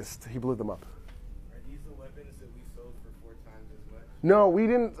August, he blew them up. Are these the weapons that we sold for 4 times as much? No, we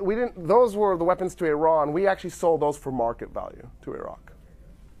didn't. Those were the weapons to Iran. We actually sold those for market value to Iraq.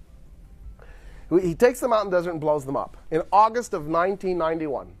 He takes them out in the desert and blows them up. In August of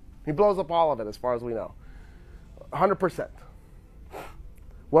 1991, he blows up all of it, as far as we know. 100%.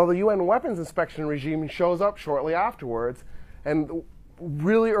 Well, the UN weapons inspection regime shows up shortly afterwards, and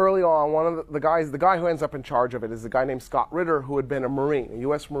really early on, one of the guy who ends up in charge of it is a guy named Scott Ritter, who had been a Marine, a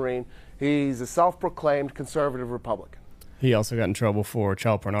U.S. Marine. He's a self-proclaimed conservative Republican. He also got in trouble for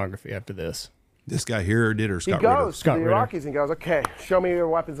child pornography after this. This guy here did, or Scott He Ritter? goes to the Iraqis and goes, okay, show me your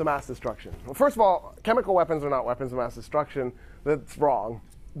weapons of mass destruction. Well, first of all, chemical weapons are not weapons of mass destruction. That's wrong.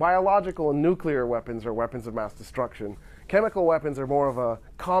 Biological and nuclear weapons are weapons of mass destruction. Chemical weapons are more of a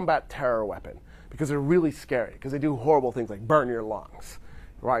combat terror weapon because they're really scary, because they do horrible things like burn your lungs,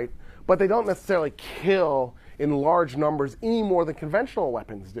 right? But they don't necessarily kill in large numbers any more than conventional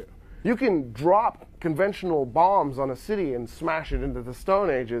weapons do. You can drop conventional bombs on a city and smash it into the Stone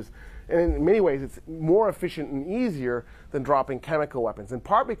Ages, and in many ways it's more efficient and easier than dropping chemical weapons, in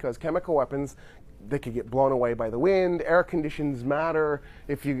part because chemical weapons, they could get blown away by the wind. Air conditions matter.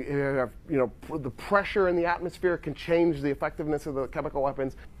 If you have, the pressure in the atmosphere can change the effectiveness of the chemical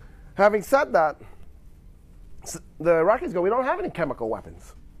weapons. Having said that, the Iraqis go, we don't have any chemical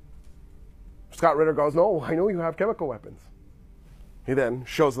weapons. Scott Ritter goes, no, I know you have chemical weapons. He then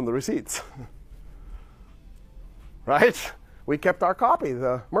shows them the receipts. Right? We kept our copy,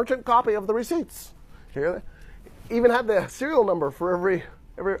 the merchant copy of the receipts. Here, even had the serial number for every.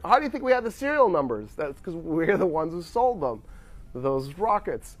 How do you think we had the serial numbers? That's because we're the ones who sold them, those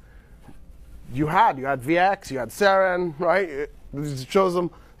rockets. You had VX, you had Sarin, right? It shows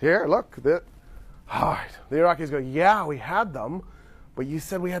them, here, look. The Iraqis go, yeah, we had them, but you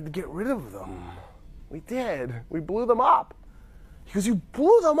said we had to get rid of them. We did. We blew them up. Because you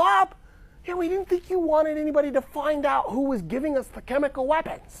blew them up? Yeah, we didn't think you wanted anybody to find out who was giving us the chemical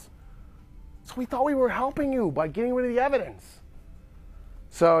weapons. So we thought we were helping you by getting rid of the evidence.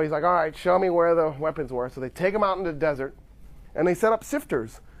 So he's like, all right, show me where the weapons were. So they take them out into the desert, and they set up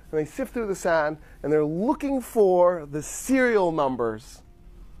sifters. And they sift through the sand, and they're looking for the serial numbers.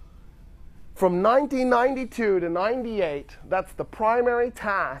 From 1992 to 98, that's the primary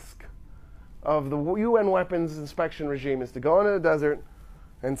task of the UN weapons inspection regime, is to go into the desert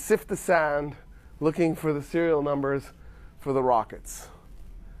and sift the sand looking for the serial numbers for the rockets.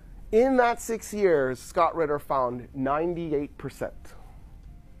 In that 6 years, Scott Ritter found 98%.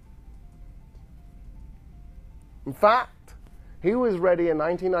 In fact, he was ready in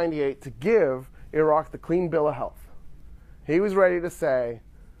 1998 to give Iraq the clean bill of health. He was ready to say,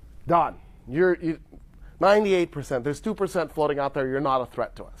 done. You're 98%. There's 2% floating out there. You're not a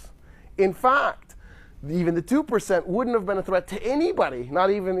threat to us. In fact, even the 2% wouldn't have been a threat to anybody,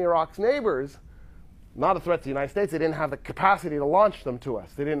 not even Iraq's neighbors. Not a threat to the United States. They didn't have the capacity to launch them to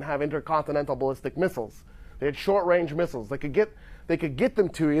us. They didn't have intercontinental ballistic missiles. They had short-range missiles. They could get them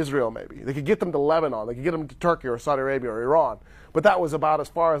to Israel, maybe. They could get them to Lebanon. They could get them to Turkey or Saudi Arabia or Iran. But that was about as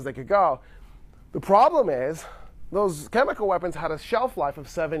far as they could go. The problem is, those chemical weapons had a shelf life of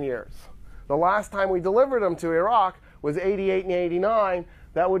 7 years. The last time we delivered them to Iraq was 88 and 89.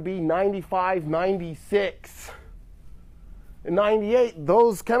 That would be 95, 96. In 98,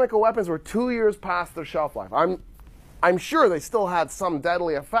 those chemical weapons were 2 years past their shelf life. I'm sure they still had some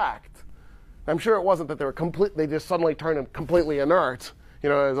deadly effect. I'm sure it wasn't that they just suddenly turned them completely inert. You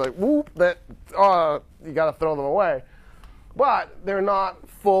know, it was like, whoop, you got to throw them away. But they're not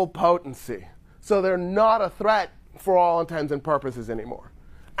full potency. So they're not a threat for all intents and purposes anymore.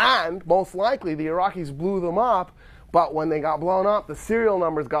 And most likely, the Iraqis blew them up, but when they got blown up, the serial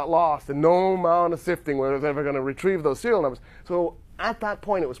numbers got lost, and no amount of sifting was ever going to retrieve those serial numbers. So at that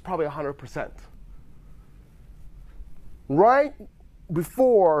point, it was probably 100%. Right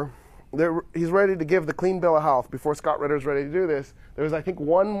before he's ready to give the clean bill of health, before Scott Ritter's ready to do this, there was, I think,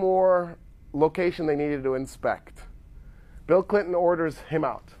 one more location they needed to inspect. Bill Clinton orders him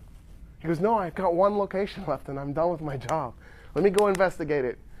out. He goes, no, I've got one location left, and I'm done with my job. Let me go investigate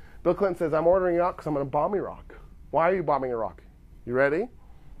it. Bill Clinton says, I'm ordering you out because I'm going to bomb Iraq. Why are you bombing Iraq? You ready?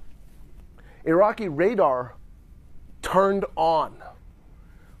 Iraqi radar turned on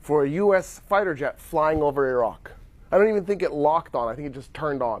for a U.S. fighter jet flying over Iraq. I don't even think it locked on. I think it just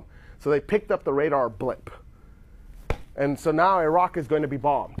turned on. So they picked up the radar blip. And so now Iraq is going to be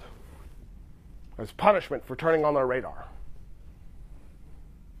bombed as punishment for turning on their radar.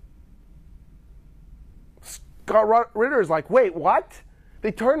 Scott Ritter is like, wait, what?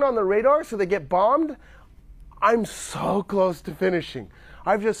 They turned on the radar so they get bombed? I'm so close to finishing.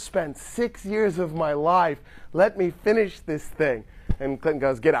 I've just spent 6 years of my life. Let me finish this thing. And Clinton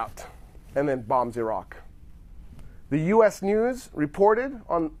goes, get out. And then bombs Iraq. The U.S. News reported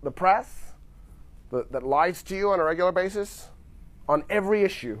on the press that lies to you on a regular basis, on every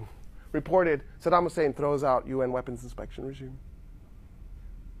issue, reported Saddam Hussein throws out UN weapons inspection regime.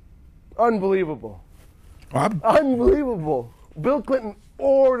 Unbelievable. Unbelievable. Bill Clinton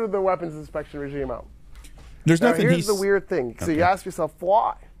ordered the weapons inspection regime out. There's now, nothing. Here's the weird thing. So you ask yourself,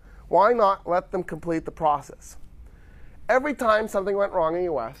 why? Why not let them complete the process? Every time something went wrong in the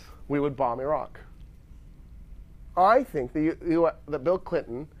U.S., we would bomb Iraq. I think that Bill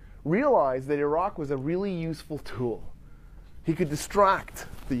Clinton realized that Iraq was a really useful tool. He could distract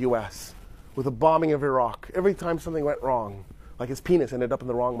the U.S. with a bombing of Iraq every time something went wrong, like his penis ended up in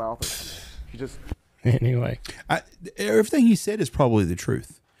the wrong mouth or something. He just... Anyway. Everything he said is probably the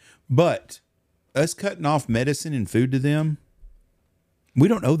truth. But us cutting off medicine and food to them, we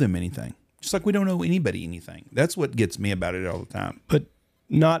don't owe them anything. Just like we don't owe anybody anything. That's what gets me about it all the time. But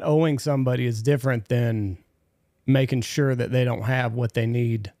not owing somebody is different than making sure that they don't have what they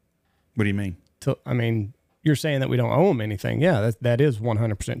need. What do you mean? I mean, you're saying that we don't owe them anything. Yeah, that is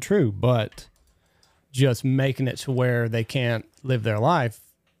 100% true. But just making it to where they can't live their life,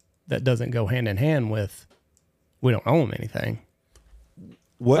 that doesn't go hand in hand with we don't owe them anything.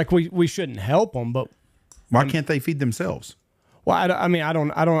 What? Like we shouldn't help them, but why can't they feed themselves? Well, I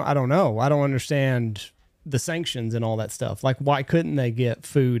don't know. I don't understand the sanctions and all that stuff. Like, why couldn't they get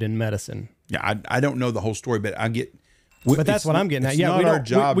food and medicine? Yeah, I don't know the whole story, but I get. But that's what I'm getting at. It's Yeah, not we our don't,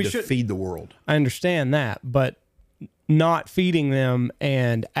 job we to should, feed the world. I understand that, but not feeding them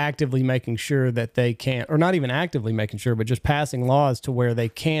and actively making sure that they can't, or not even actively making sure, but just passing laws to where they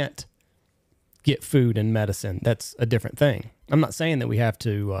can't get food and medicine. That's a different thing. I'm not saying that we have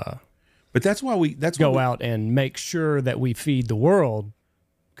to. But that's why we go out and make sure that we feed the world,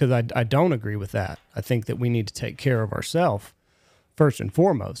 because I don't agree with that. I think that we need to take care of ourselves first and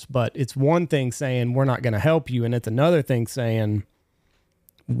foremost. But it's one thing saying we're not going to help you, and it's another thing saying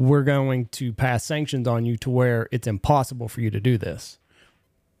we're going to pass sanctions on you to where it's impossible for you to do this.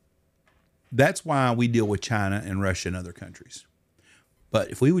 That's why we deal with China and Russia and other countries.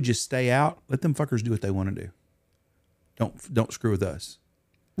 But if we would just stay out, let them fuckers do what they want to do. Don't screw with us.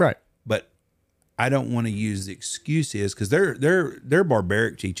 Right. But I don't want to use the excuse is because they're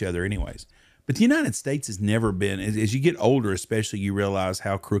barbaric to each other anyways. But the United States has never been, as you get older especially, you realize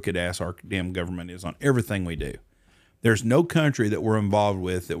how crooked ass our damn government is on everything we do. There's no country that we're involved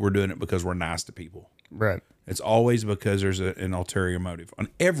with that we're doing it because we're nice to people. Right. It's always because there's an ulterior motive on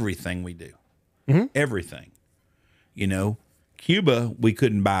everything we do. Everything. You know, Cuba, we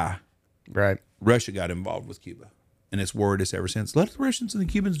couldn't buy. Right. Russia got involved with Cuba. And it's worried us ever since. Let the Russians and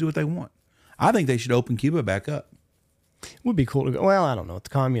the Cubans do what they want. I think they should open Cuba back up. It would be cool to go. Well, I don't know. It's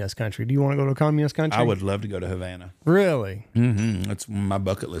a communist country. Do you want to go to a communist country? I would love to go to Havana. Really? Mm-hmm. That's one of my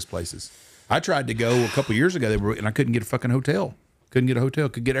bucket list places. I tried to go a couple years ago, and I couldn't get a fucking hotel. Couldn't get a hotel.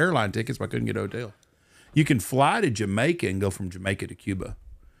 Could get airline tickets, but I couldn't get a hotel. You can fly to Jamaica and go from Jamaica to Cuba.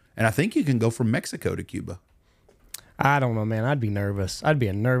 And I think you can go from Mexico to Cuba. I don't know, man. I'd be nervous. I'd be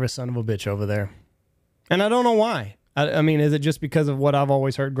a nervous son of a bitch over there. And I don't know why. I mean, is it just because of what I've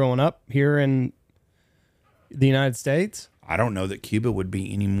always heard growing up here in the United States? I don't know that Cuba would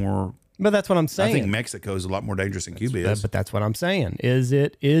be any more. But that's what I'm saying. I think Mexico is a lot more dangerous than Cuba is. But that's what I'm saying. Is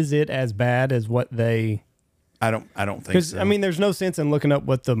it as bad as what they... I don't think so. I mean, there's no sense in looking up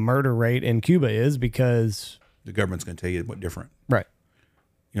what the murder rate in Cuba is because... The government's going to tell you what different. Right.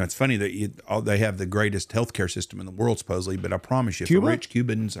 You know, it's funny that they have the greatest healthcare system in the world, supposedly, but I promise you, Cuba? if a rich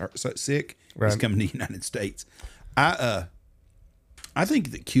Cubans are sick, he's coming to the United States. I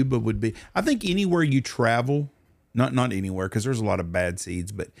think that Cuba would be... I think anywhere you travel, not anywhere, because there's a lot of bad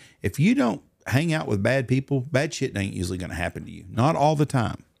seeds, but if you don't hang out with bad people, bad shit ain't usually going to happen to you. Not all the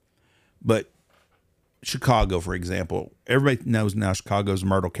time. But Chicago, for example, everybody knows now Chicago's the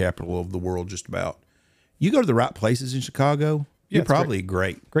murder capital of the world, just about. You go to the right places in Chicago... You're probably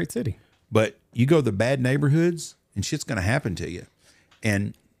great. Great city. But you go to the bad neighborhoods and shit's going to happen to you.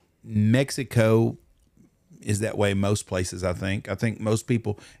 And Mexico is that way most places, I think. I think most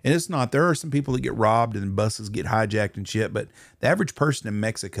people, and it's not, there are some people that get robbed and buses get hijacked and shit, but the average person in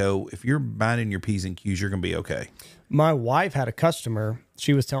Mexico, if you're minding your P's and Q's, you're going to be okay. My wife had a customer.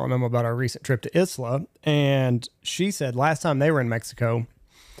 She was telling them about our recent trip to Isla, and she said last time they were in Mexico,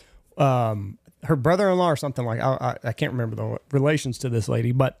 her brother-in-law or something like I can't remember the relations to this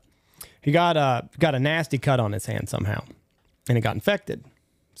lady, but he got a nasty cut on his hand somehow, and it got infected.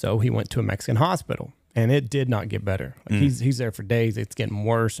 So he went to a Mexican hospital, and it did not get better. Like he's there for days. It's getting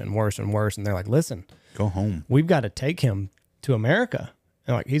worse and worse and worse. And they're like, "Listen, go home. We've got to take him to America."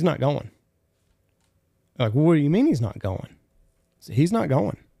 And like, he's not going. They're like, well, what do you mean he's not going? So he's not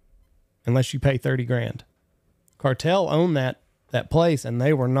going unless you pay $30,000. Cartel owned that place, and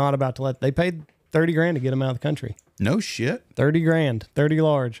they were not about to they paid $30,000 to get him out of the country. No shit. $30,000, 30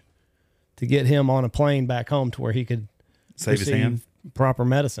 large, to get him on a plane back home to where he could save his hand, proper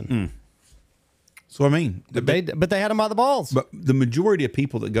medicine. So I mean, but they had him by the balls. But the majority of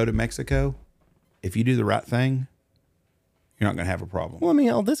people that go to Mexico, if you do the right thing, you're not going to have a problem. Well, I mean,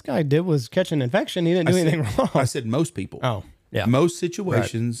 all this guy did was catch an infection. He didn't do anything wrong. I said most people. Oh, yeah. Most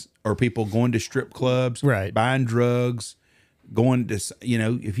situations are people going to strip clubs, right, buying drugs, going to,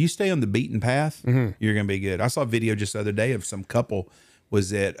 if you stay on the beaten path, you're going to be good. I saw a video just the other day of some couple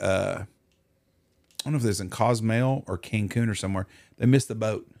was at, I don't know if it was in Cozumel or Cancun or somewhere. They missed the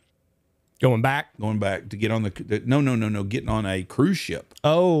boat. Going back to get on getting on a cruise ship.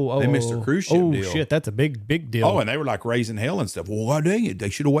 They missed a cruise ship deal. Oh shit, that's a big deal. Oh, and they were like raising hell and stuff. Well, why dang it? They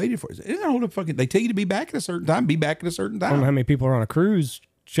should have waited for it. They tell you to be back at a certain time. Be back at a certain time. I don't know how many people are on a cruise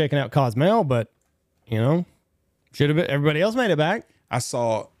checking out Cozumel, but should have been. Everybody else made it back. I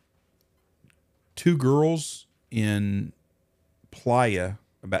saw two girls in Playa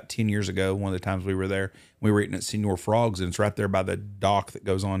about 10 years ago. One of the times we were there, we were eating at Senor Frog's, and it's right there by the dock that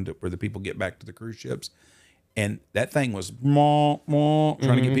goes on to where the people get back to the cruise ships. And that thing was trying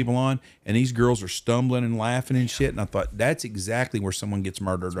to get people on, and these girls are stumbling and laughing and shit. And I thought, that's exactly where someone gets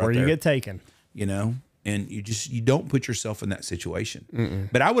murdered. Right where there. You get taken, and you don't put yourself in that situation.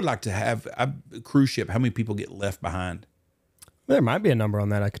 But I would like to have a cruise ship. How many people get left behind? There might be a number on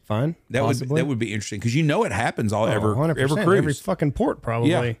that I could find. That would be interesting, because it happens every cruise, every fucking port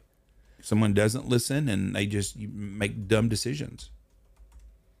probably. Yeah. Someone doesn't listen, and they just make dumb decisions.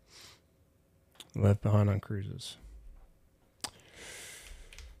 Left behind on cruises.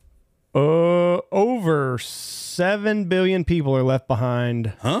 Over 7 billion people are left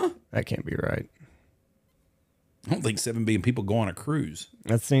behind. Huh? That can't be right. I don't think 7 billion people go on a cruise.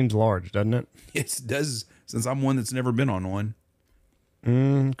 That seems large, doesn't it? It does, since I'm one that's never been on one.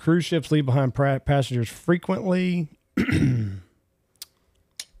 Cruise ships leave behind passengers frequently. I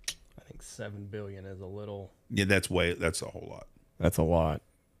think 7 billion is a little. Yeah, that's a whole lot. That's a lot.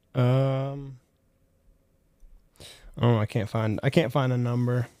 Oh, I can't find a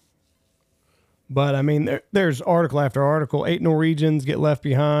number. But I mean, there's article after article. 8 Norwegians get left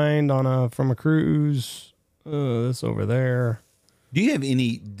behind from a cruise. This over there. Do you have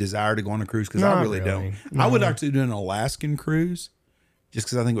any desire to go on a cruise? Because I really don't. No. I would like to do an Alaskan cruise, just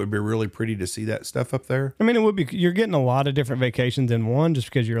because I think it would be really pretty to see that stuff up there. I mean, it would be. You're getting a lot of different vacations in one, just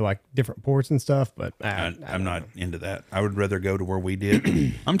because you're like different ports and stuff. But I'm not into that. I would rather go to where we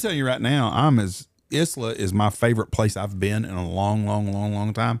did. I'm telling you right now, Isla is my favorite place I've been in a long, long, long,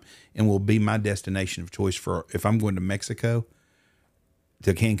 long time, and will be my destination of choice for if I'm going to Mexico,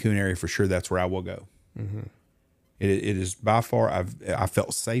 the Cancun area for sure. That's where I will go. Mm-hmm. It is by far. I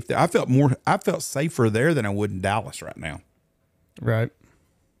felt safe there. I felt safer there than I would in Dallas right now. Right.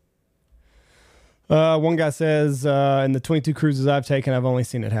 One guy says, in the 22 cruises I've taken, I've only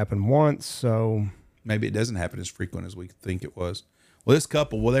seen it happen once. So maybe it doesn't happen as frequent as we think it was. Well, this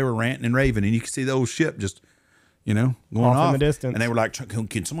couple, they were ranting and raving, and you could see the old ship just, going off in the distance. And they were like,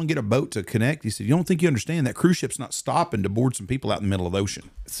 "Can someone get a boat to connect?" He said, "You don't think you understand that cruise ship's not stopping to board some people out in the middle of the ocean."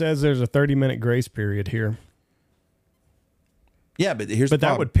 It says there's a 30-minute grace period here. Yeah, but here's the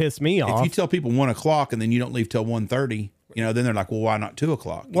problem. That would piss me off. If you tell people 1 o'clock and then you don't leave till 1:30, then they're like, "Well, why not 2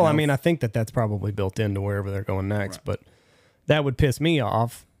 o'clock?" Well, I mean, I think that's probably built into wherever they're going next, right. But that would piss me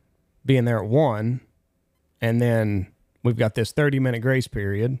off being there at 1, and then we've got this 30-minute grace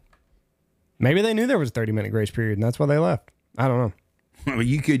period. Maybe they knew there was a 30-minute grace period, and that's why they left. I don't know. I mean,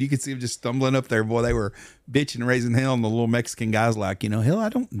 you could see them just stumbling up there. Boy, they were bitching and raising hell, and the little Mexican guy's like,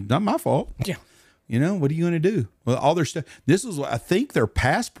 hell, not my fault. Yeah. What are you going to do? Well, all their stuff. I think their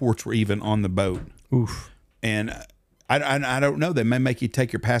passports were even on the boat. Oof. And I don't know. They may make you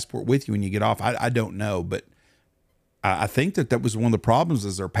take your passport with you when you get off. I don't know, but I think that was one of the problems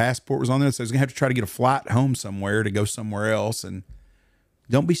is their passport was on there. So they're going to have to try to get a flight home somewhere to go somewhere else. And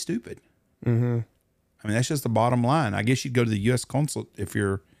don't be stupid. Mm-hmm. I mean, that's just the bottom line. I guess you'd go to the U.S. consulate if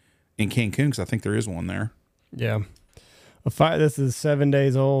you're in Cancun, because I think there is one there. Yeah. This is 7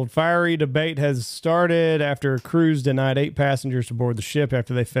 days old. Fiery debate has started after a cruise denied 8 passengers to board the ship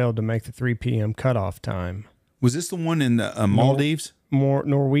after they failed to make the 3 p.m. cutoff time. Was this the one in the Maldives?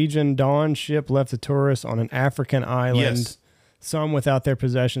 Norwegian Dawn ship left the tourists on an African island. Yes. Some without their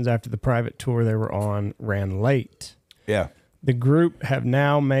possessions after the private tour they were on ran late. Yeah. The group have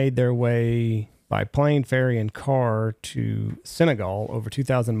now made their way by plane, ferry, and car to Senegal, over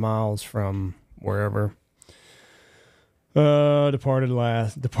 2,000 miles from wherever. Departed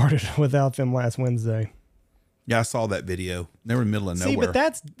without them last Wednesday. Yeah, I saw that video. They were in the middle of nowhere. See, but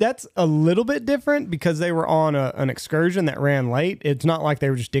that's a little bit different because they were on an excursion that ran late. It's not like they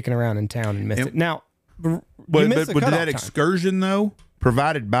were just dicking around in town and missed it. Now, but that excursion though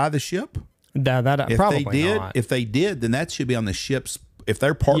provided by the ship? If probably not. If they did, then that should be on the ship's. If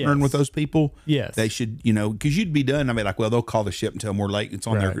they're partnering with those people, yes, they should. Because you'd be done. I mean, like, well, they'll call the ship and tell them we're late. It's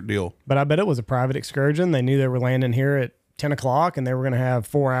on their deal. But I bet it was a private excursion. They knew they were landing here at 10 o'clock and they were going to have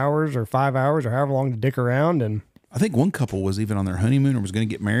 4 hours or 5 hours or however long to dick around. And I think one couple was even on their honeymoon or was going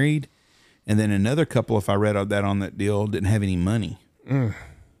to get married. And then another couple, if I read that on that deal, didn't have any money.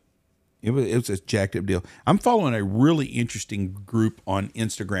 It was a jacked up deal. I'm following a really interesting group on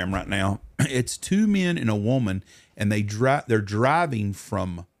Instagram right now. It's 2 men and a woman, and they're driving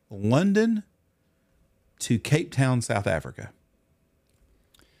from London to Cape Town, South Africa.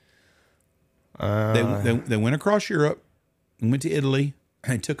 They went across Europe and went to Italy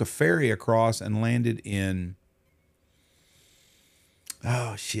and took a ferry across and landed in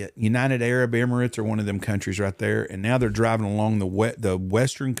United Arab Emirates or one of them countries right there. And now they're driving along the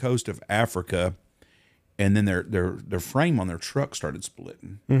western coast of Africa, and then their frame on their truck started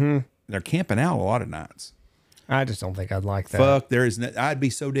splitting. Mm-hmm. They're camping out a lot of nights. I just don't think I'd like that. Fuck, I'd be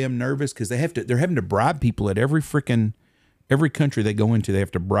so damn nervous because they're having to bribe people at every country they go into. They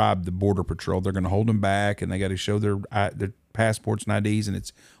have to bribe the border patrol. They're going to hold them back, and they got to show their passports and IDs, and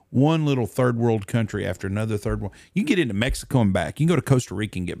it's one little third world country after another third world. You can get into Mexico and back. You can go to Costa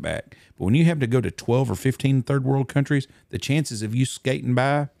Rica and get back. But when you have to go to 12 or 15 third world countries, the chances of you skating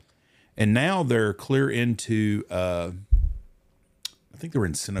by, and now they're clear into, I think they were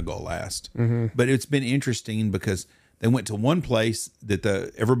in Senegal last. Mm-hmm. But it's been interesting because they went to one place that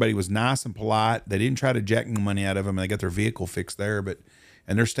everybody was nice and polite. They didn't try to jack the money out of them, and they got their vehicle fixed there.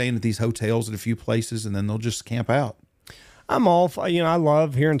 And they're staying at these hotels at a few places, and then they'll just camp out. I'm all, I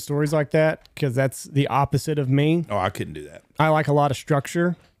love hearing stories like that because that's the opposite of me. Oh, I couldn't do that. I like a lot of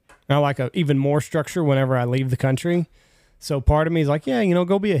structure. I like even more structure whenever I leave the country. So part of me is like, yeah,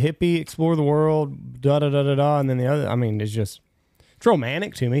 go be a hippie, explore the world, da da da da da. And then the other, I mean, it's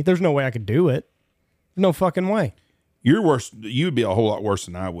romantic to me. There's no way I could do it. No fucking way. You're worse. You'd be a whole lot worse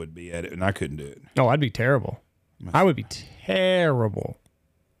than I would be at it, and I couldn't do it. Oh, I'd be terrible. I would be terrible.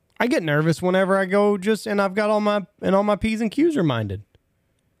 I get nervous whenever I go and I've got all my P's and Q's reminded.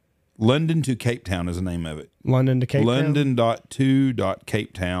 London to Cape Town is the name of it. London to Cape Town.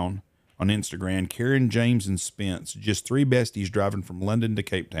 London.to.Cape Town on Instagram. Karen, James, and Spence. Just 3 besties driving from London to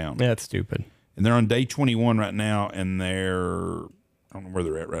Cape Town. Yeah, that's stupid. And they're on day 21 right now, and I don't know where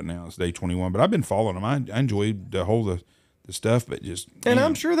they're at right now. It's day 21, but I've been following them. I enjoy the whole the stuff, but just... And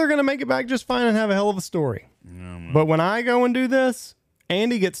I'm sure they're going to make it back just fine and have a hell of a story. But when I go and do this,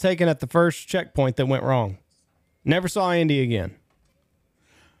 Andy gets taken at the first checkpoint that went wrong. Never saw Andy again.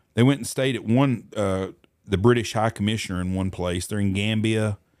 They went and stayed at the British High Commissioner in one place. They're in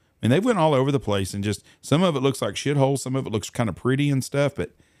Gambia. I mean, they went all over the place, and just some of it looks like shitholes. Some of it looks kind of pretty and stuff,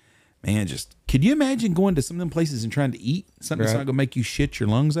 but man, could you imagine going to some of them places and trying to eat something that's not going to make you shit your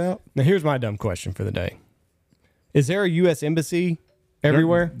lungs out? Now, here's my dumb question for the day. Is there a U.S. embassy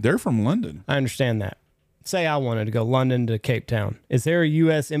everywhere? They're from London. I understand that. Say I wanted to go London to Cape Town. Is there a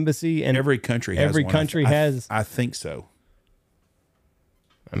U.S. embassy? And every country has every one. country has. I think so.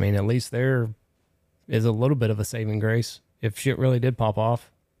 I mean, at least there is a little bit of a saving grace if shit really did pop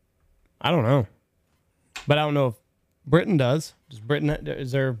off. I don't know. But I don't know if Britain does. Is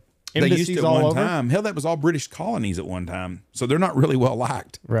there embassies they used to at all one over? time. Hell, that was all British colonies at one time. So they're not really well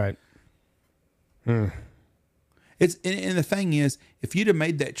liked. Right. And the thing is, if you'd have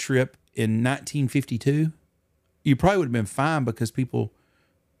made that trip in 1952, you probably would have been fine because people,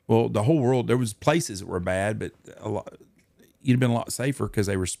 the whole world, there was places that were bad, but you'd have been a lot safer because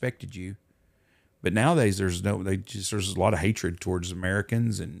they respected you. But nowadays, there's a lot of hatred towards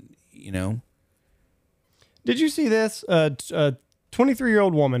Americans, and Did you see this? A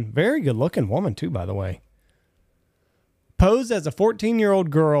 23-year-old woman, very good-looking woman too, by the way, posed as a 14-year-old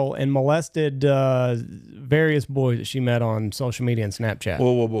girl and molested various boys that she met on social media and Snapchat.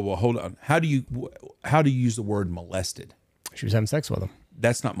 Whoa, hold on. How do you use the word molested? She was having sex with them.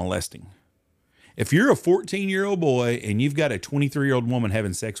 That's not molesting. If you're a 14-year-old boy and you've got a 23-year-old woman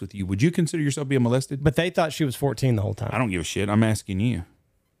having sex with you, would you consider yourself being molested? But they thought she was 14 the whole time. I don't give a shit. I'm asking you.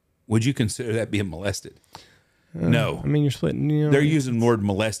 Would you consider that being molested? No. I mean, you're splitting. They're using the word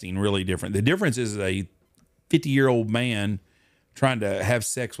molesting really different. The difference is a 50-year-old man trying to have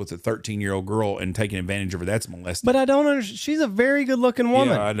sex with a 13-year-old girl and taking advantage of her. That's molesting. But I don't understand. She's a very good-looking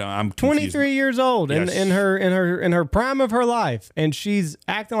woman. Yeah, I know. I'm 23 years old Yes. in her prime of her life, and she's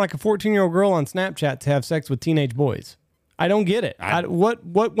acting like a 14-year-old girl on Snapchat to have sex with teenage boys. I don't get it. What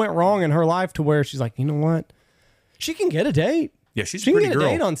went wrong in her life to where she's like, you know what? She can get a date. Yeah, she's a She can pretty get a girl.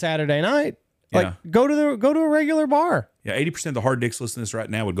 date on Saturday night. Yeah. Like go to a regular bar. Yeah, 80% of the hard dicks listening to this right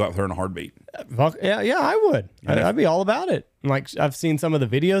now would go out with her in a heartbeat. Fuck, yeah, I would. I'd be all about it. Like I've seen some of the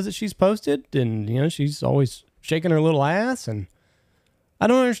videos that she's posted, and she's always shaking her little ass, and I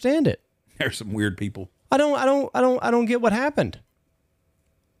don't understand it. There's some weird people. I don't get what happened.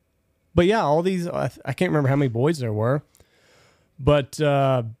 But yeah, all these I can't remember how many boys there were, but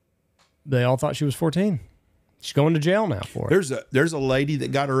they all thought she was 14. She's going to jail now for it. There's a lady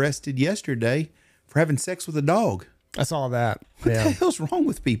that got arrested yesterday for having sex with a dog. I saw that. What the hell's wrong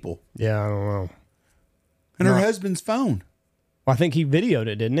with people? Yeah, I don't know. And her husband's phone. Well, I think he videoed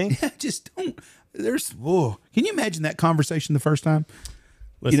it, didn't he? Yeah, just don't. Can you imagine that conversation the first time?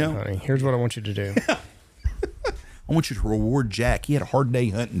 Listen, honey, here's what I want you to do. I want you to reward Jack. He had a hard day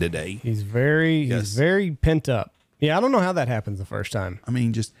hunting today. He's very pent up. Yeah, I don't know how that happens the first time. I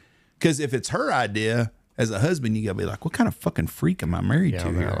mean, just because if it's her idea as a husband, you gotta be like, what kind of fucking freak am I married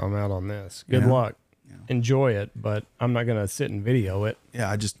to here? I'm out on this. Good luck. Yeah. Enjoy it, but I'm not gonna sit and video it. Yeah,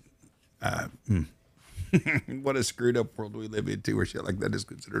 I just what a screwed up world we live into where shit like that is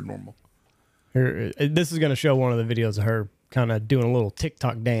considered normal. Here, this is gonna show one of the videos of her kind of doing a little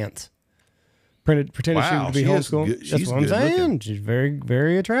TikTok dance. Pretending she would be homeschooled. That's what I'm saying. Looking. She's very,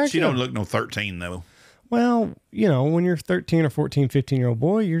 very attractive. She don't look no 13 though. Well, when you're 13 or 14, 15-year-old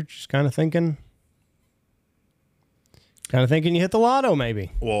boy, you're just kind of thinking you hit the lotto,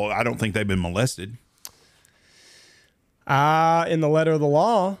 maybe. Well, I don't think they've been molested. In the letter of the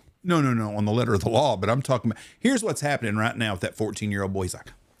law. No, on the letter of the law. But I'm talking about, here's what's happening right now with that 14-year-old boy. He's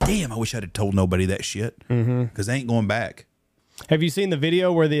like, damn, I wish I'd have told nobody that shit. Because they ain't going back. Have you seen the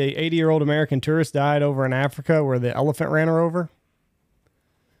video where the 80-year-old American tourist died over in Africa where the elephant ran her over?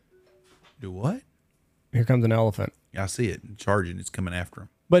 Do what? Here comes an elephant. Yeah, I see it. Charging. It's coming after him.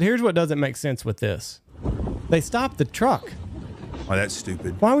 But here's what doesn't make sense with this. They stopped the truck. Oh, that's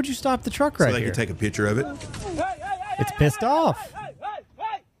stupid. Why would you stop the truck right here? So they could take a picture of it? It's pissed off.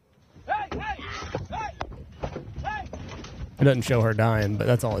 It doesn't show her dying, but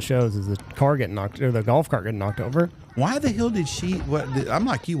that's all it shows is the car getting knocked, or the golf cart getting knocked over. Why the hell did she? I'm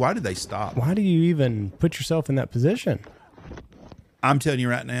like you. Why did they stop? Why do you even put yourself in that position? I'm telling you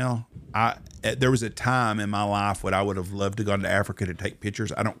right now, there was a time in my life when I would have loved to go to Africa to take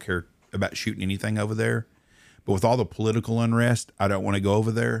pictures. I don't care about shooting anything over there, but with all the political unrest, I don't want to go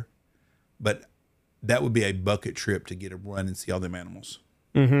over there. But that would be a bucket trip to get a run and see all them animals.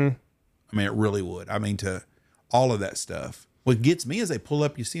 Mm-hmm. I mean, it really would. I mean, to all of that stuff. What gets me is they pull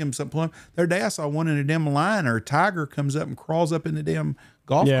up, you see them pull up. The other day I saw one in a damn lion or a tiger comes up and crawls up in the damam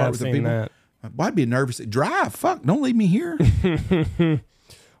golf cart with the people. That. Well, I'd be nervous. Drive, fuck, don't leave me here.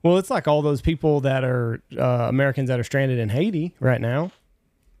 Well, it's like all those people that are Americans that are stranded in Haiti right now.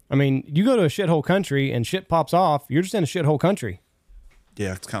 I mean, you go to a shithole country and shit pops off, you're just in a shithole country.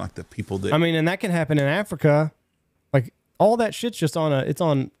 Yeah, it's kind of like the people that... I mean, and that can happen in Africa. Like, all that shit's just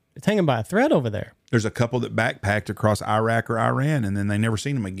it's hanging by a thread over there. There's a couple that backpacked across Iraq or Iran, and then they never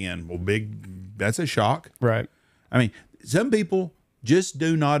seen them again. Well, that's a shock. Right. I mean, some people just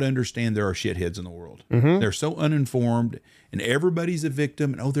do not understand there are shitheads in the world. Mm-hmm. They're so uninformed, and everybody's a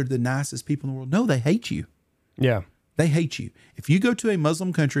victim, and, they're the nicest people in the world. No, they hate you. Yeah. They hate you. If you go to a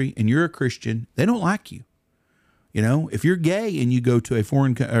Muslim country and you're a Christian, they don't like you. You know, if you're gay and you go to a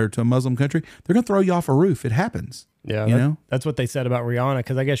or to a Muslim country, they're going to throw you off a roof. It happens. Yeah, that's what they said about Rihanna,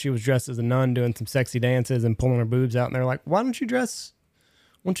 because I guess she was dressed as a nun doing some sexy dances and pulling her boobs out, and they're like, why don't you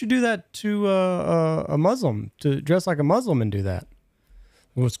do that to a Muslim, to dress like a Muslim and do that?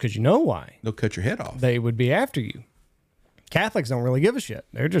 Well, it's because you know why. They'll cut your head off. They would be after you. Catholics don't really give a shit.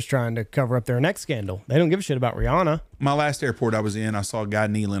 They're just trying to cover up their next scandal. They don't give a shit about Rihanna. My last airport I was in, I saw a guy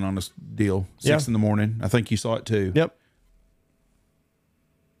kneeling on this deal, 6 in the morning. I think you saw it too. Yep.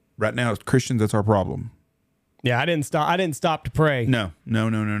 Right now, as Christians, that's our problem. Yeah, I didn't stop to pray. No.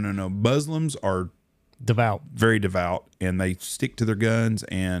 Muslims are devout, very devout, and they stick to their guns,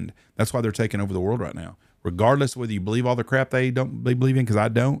 and that's why they're taking over the world right now. Regardless of whether you believe all the crap they believe in, because I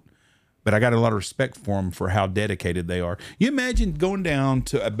don't, but I got a lot of respect for them for how dedicated they are. You imagine going down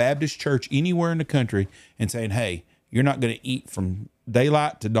to a Baptist church anywhere in the country and saying, "Hey, you're not going to eat from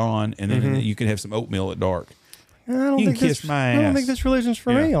daylight to dawn, and then you can have some oatmeal at dark." I don't think this religion's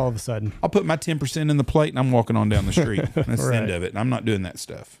for me all of a sudden. I'll put my 10% in the plate and I'm walking on down the street. That's the end of it. And I'm not doing that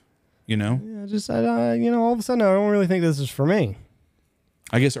stuff. You know? Yeah, all of a sudden I don't really think this is for me.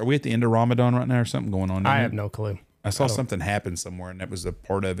 I guess, are we at the end of Ramadan right now or something going on? I have no clue. I saw something happen somewhere and that was a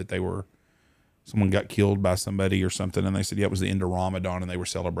part of it. Someone got killed by somebody or something and they said, yeah, it was the end of Ramadan and they were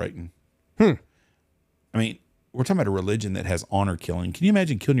celebrating. I mean, we're talking about a religion that has honor killing. Can you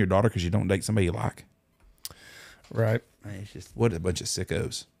imagine killing your daughter because you don't date somebody you like? Right. It's just, what a bunch of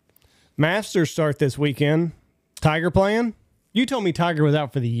sickos. Masters start this weekend. Tiger playing? You told me Tiger was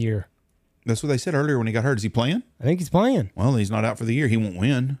out for the year. That's what they said earlier when he got hurt. Is he playing? I think he's playing. Well, he's not out for the year. He won't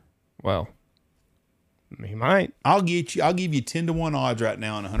win. Well, he might. I'll give you 10-1 odds right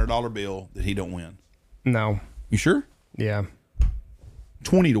now on a $100 bill that he don't win. No. You sure? Yeah.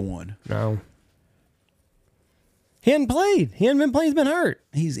 20-1. No. He hadn't played. He hadn't been playing. He's been hurt.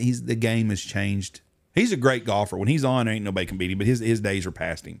 The game has changed. He's a great golfer. When he's on, ain't nobody can beat him, but his days are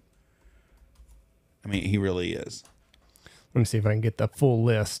past him. I mean, he really is. Let me see if I can get the full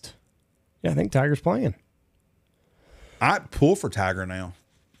list. Yeah, I think Tiger's playing. I'd pull for Tiger now.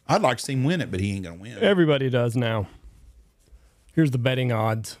 I'd like to see him win it, but he ain't going to win. Everybody does now. Here's the betting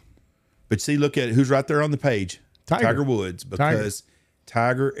odds. But see, look at it. Who's right there on the page? Tiger Woods. Because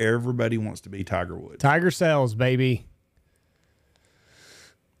Tiger, everybody wants to be Tiger Woods. Tiger sells, baby.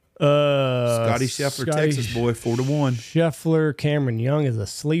 Scotty Scheffler, Texas boy, 4-1. Scheffler, Cameron Young is a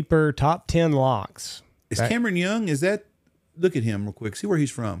sleeper. Top 10 locks. Is Cameron Young? Look at him real quick. See where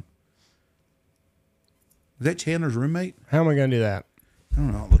he's from. Is that Chandler's roommate? How am I going to do that? I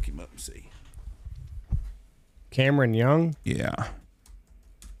don't know. I'll look him up and see. Cameron Young? Yeah.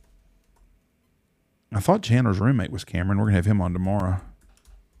 I thought Chandler's roommate was Cameron. We're going to have him on tomorrow.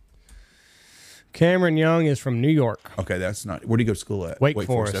 Cameron Young is from New York. Okay, that's not. Where did he go to school at? Wake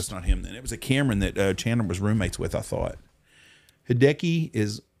Forest. That's not him then. It was a Cameron that Chandler was roommates with, I thought. Hideki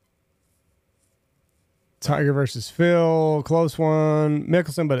is. Tiger versus Phil. Close one.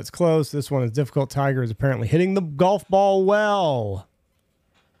 Mickelson, but it's close. This one is difficult. Tiger is apparently hitting the golf ball well.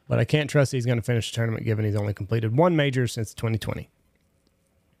 But I can't trust he's going to finish the tournament given he's only completed one major since 2020.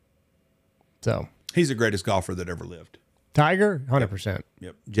 So. He's the greatest golfer that ever lived. Tiger, 100%.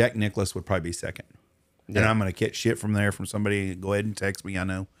 Yep. Jack Nicklaus would probably be second. Yeah. And I'm going to catch shit from somebody. Go ahead and text me, I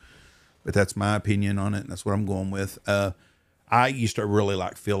know. But that's my opinion on it, and that's what I'm going with. I used to really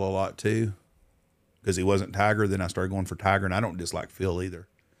like Phil a lot, too. because he wasn't Tiger. Then I started going for Tiger, and I don't dislike Phil either.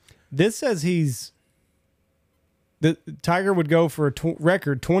 This says the Tiger would go for a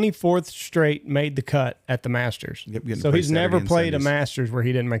record 24th straight made the cut at the Masters. Yep, getting to so play he's Saturday never and played a Sundays. Masters where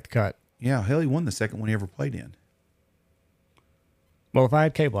he didn't make the cut. Yeah, hell, he won the second one he ever played in. Well, if I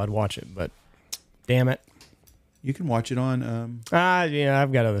had cable, I'd watch it, but damn it. You can watch it on. Yeah,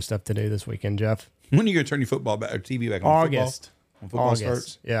 I've got other stuff to do this weekend, Jeff. When are you going to turn your football back or TV back on? August. When football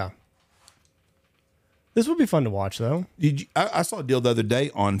starts. Yeah. This would be fun to watch, though. I saw a deal the other day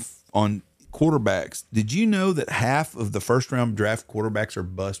on quarterbacks. Did you know that half of the first round draft quarterbacks are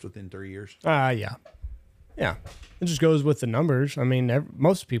bust within 3 years? Yeah. Yeah. It just goes with the numbers. I mean,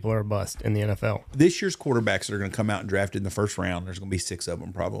 most people are a bust in the NFL. This year's quarterbacks that are going to come out and drafted in the first round, there's going to be 6 of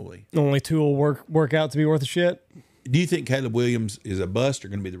them probably. Only 2 will work out to be worth a shit. Do you think Caleb Williams is a bust or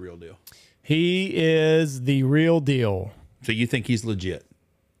going to be the real deal? He is the real deal. So you think he's legit?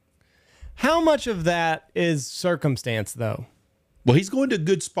 How much of that is circumstance, though? Well, he's going to a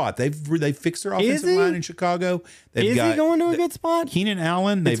good spot. They've fixed their offensive he? line in Chicago. They've Is he going to a good spot? Keenan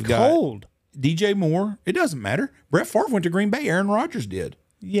Allen. It's They've got cold. DJ Moore. It doesn't matter. Brett Favre went to Green Bay. Aaron Rodgers did.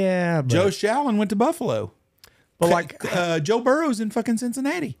 Yeah, but, Joe Allen went to Buffalo. but like, Joe Burrow's in fucking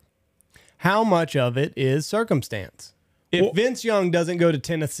Cincinnati. how much of it is circumstance? If Vince Young doesn't go to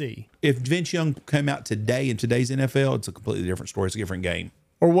Tennessee, If Vince Young came out today in today's NFL, it's a completely different story. It's a different game.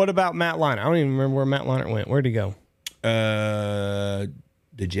 or what about Matt Leinart? I don't even remember where Matt Leinart went. Where'd he go? The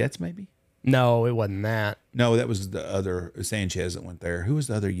Jets, maybe? No, it wasn't that. No, that was the other Sanchez that went there. Who was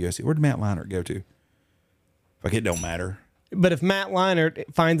the other USC? Where did Matt Leinart go to? Like, it don't matter. But if Matt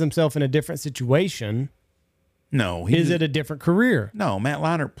Leinart finds himself in a different situation, No, is it a different career? No, Matt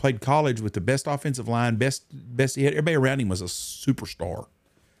Leinart played college with the best offensive line, best he had. Everybody around him was a superstar.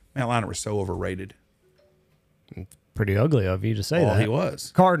 Matt Leinart was so overrated. Pretty ugly of you to say Well, that. he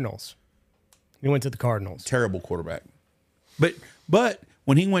was. Cardinals. He went to the Cardinals. Terrible quarterback. But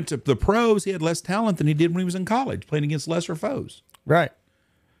when he went to the pros, he had less talent than he did when he was in college, playing against lesser foes. Right.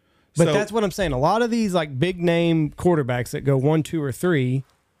 But So- that's what I'm saying. A lot of these like big name quarterbacks that go 1, 2, or 3,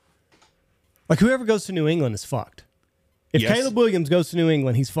 like whoever goes to New England is fucked. If Yes. Caleb Williams goes to New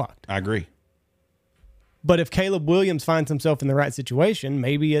England, he's fucked. I agree. But if Caleb Williams finds himself in the right situation,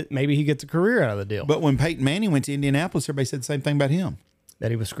 maybe he gets a career out of the deal. But when Peyton Manning went to Indianapolis, everybody said the same thing about him. That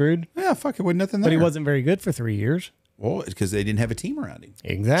he was screwed. Yeah, fuck, it wasn't nothing there. But he wasn't very good for 3 years. Well, it's because they didn't have a team around him.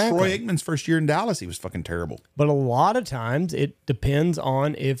 Exactly. Troy Aikman's first year in Dallas, he was fucking terrible. But a lot of times it depends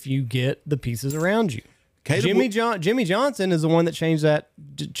on if you get the pieces around you. Jimmy Johnson is the one that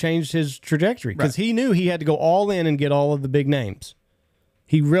changed his trajectory because he knew he had to go all in and get all of the big names.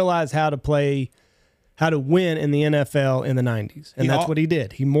 He realized how to win in the NFL in the 90s, and that's what he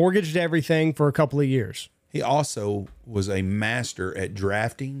did. He mortgaged everything for a couple of years. He also was a master at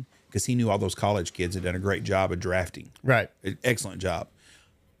drafting because he knew all those college kids had done a great job of drafting. Right. Excellent job.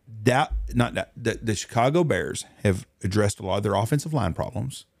 The Chicago Bears have addressed a lot of their offensive line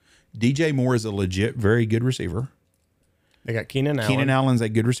problems. DJ Moore is a legit, very good receiver. They got Keenan Allen. Keenan Allen's a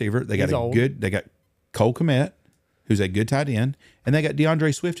good receiver. They got They got Cole Kmet, who's a good tight end, and they got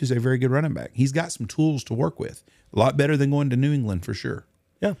DeAndre Swift, who's a very good running back. He's got some tools to work with. A lot better than going to New England for sure.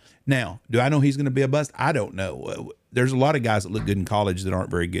 Yeah. Now, do I know he's going to be a bust? I don't know. There's a lot of guys that look good in college that aren't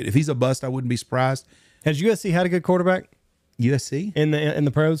very good. If he's a bust, I wouldn't be surprised. Has USC had a good quarterback USC in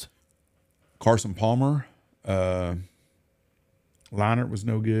the pros? Carson Palmer, Leinart was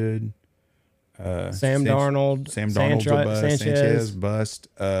no good. Sam Darnold, Sam Darnold's a bust. Sanchez bust.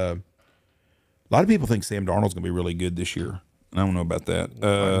 A lot of people think Sam Darnold's going to be really good this year. I don't know about that.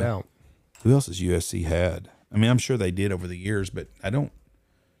 Find out. Who else has USC had? I mean, I'm sure they did over the years, but I don't.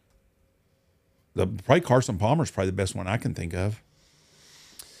 Probably Carson Palmer's probably the best one I can think of.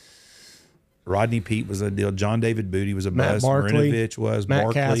 Rodney Peete was a deal. John David Booty was a bust. Marinovich was. Matt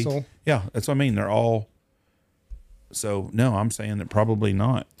Barkley. Castle. Yeah, that's what I mean. They're all. So, no, I'm saying that probably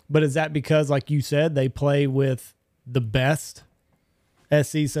not. But is that because, like you said, they play with the best?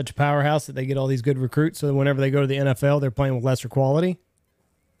 SC is such a powerhouse that they get all these good recruits. So whenever they go to the NFL, they're playing with lesser quality.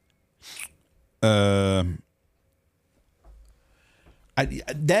 Back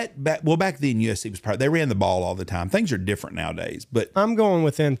then USC was probably they ran the ball all the time. Things are different nowadays, but I'm going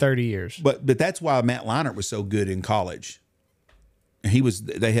within 30 years. But that's why Matt Leinart was so good in college. They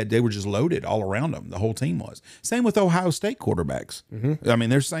were just loaded all around them. The whole team was. Same with Ohio State quarterbacks. Mm-hmm. I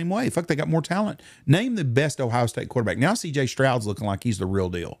mean, they're the same way. Fuck, they got more talent. Name the best Ohio State quarterback. Now CJ Stroud's looking like he's the real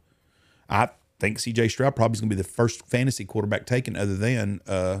deal. I think CJ Stroud probably is going to be the first fantasy quarterback taken other than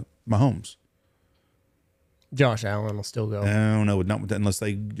Mahomes. Josh Allen will still go. I don't know, not with that, unless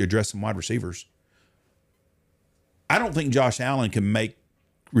they address some wide receivers. I don't think Josh Allen can make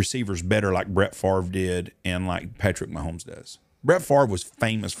receivers better like Brett Favre did and like Patrick Mahomes does. Brett Favre was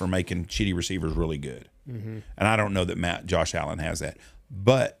famous for making shitty receivers really good. And I don't know that Josh Allen has that.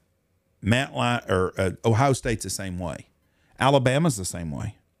 But Ohio State's the same way. Alabama's the same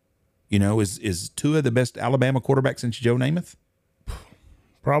way. You know, is Tua the best Alabama quarterback since Joe Namath?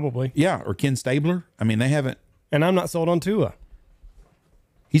 Probably. Yeah, or Ken Stabler. I mean, they haven't. And I'm not sold on Tua.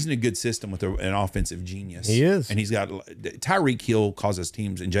 He's in a good system with an offensive genius. He is. And he's got Tyreek Hill causes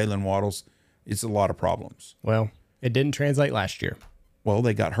teams, and Jalen Waddles, it's a lot of problems. Well, it didn't translate last year. Well,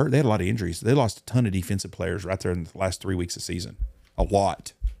 they got hurt. They had a lot of injuries. They lost a ton of defensive players right there in the last 3 weeks of season. A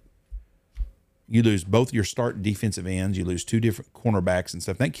lot. You lose both your starting defensive ends. You lose 2 different cornerbacks and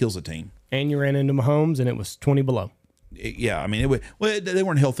stuff. That kills a team. And you ran into Mahomes, and it was 20 below. Yeah, I mean, they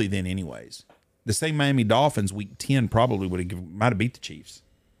weren't healthy then anyways. The same Miami Dolphins, week 10, probably might have beat the Chiefs.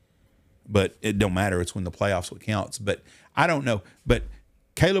 But it don't matter. It's when the playoffs what counts. But I don't know. But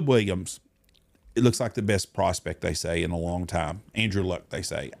Caleb Williams, it looks like the best prospect, they say, in a long time. Andrew Luck, they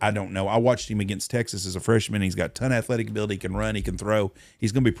say. I don't know. I watched him against Texas as a freshman. He's got a ton of athletic ability. He can run. He can throw.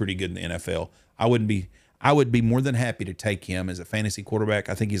 He's going to be pretty good in the NFL. I would be more than happy to take him as a fantasy quarterback.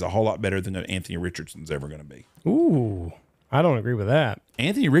 I think he's a whole lot better than Anthony Richardson's ever going to be. Ooh, I don't agree with that.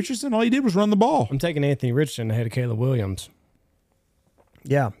 Anthony Richardson, all he did was run the ball. I'm taking Anthony Richardson ahead of Caleb Williams.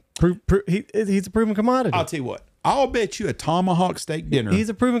 Yeah. He's a proven commodity. I'll tell you what. I'll bet you a tomahawk steak dinner. He's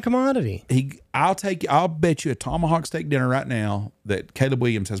a proven commodity. I'll bet you a tomahawk steak dinner right now that Caleb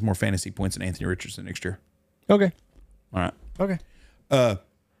Williams has more fantasy points than Anthony Richardson next year. Okay. All right. Okay.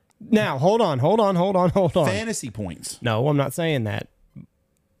 Now, hold on. Fantasy points. No, I'm not saying that.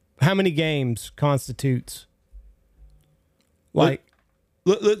 How many games constitutes like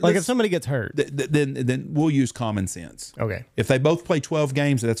if somebody gets hurt? Then we'll use common sense. Okay. If they both play 12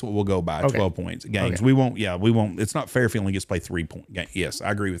 games, that's what we'll go by. Okay. 12 points games. Okay. We won't. It's not fair if he only gets to play 3 point game. Yes,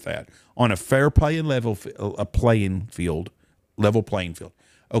 I agree with that. On a fair playing level, level playing field.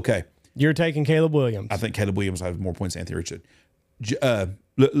 Okay. You're taking Caleb Williams. I think Caleb Williams has more points than Anthony Richardson.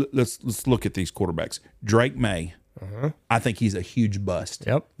 Let's look at these quarterbacks. Drake May. I think he's a huge bust.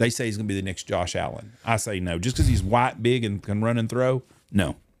 Yep. They say he's going to be the next Josh Allen. I say no. Just because he's white, big, and can run and throw,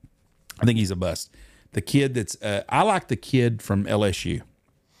 no. I think he's a bust. The kid that's I like the kid from LSU.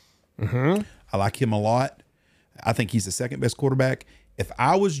 I like him a lot. I think he's the second best quarterback. If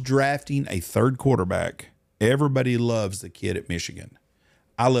I was drafting a third quarterback, everybody loves the kid at Michigan.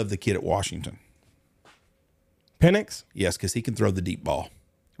 I love the kid at Washington. Penix? Yes, because he can throw the deep ball.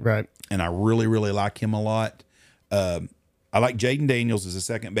 Right. And I really, really like him a lot. I like Jaden Daniels as the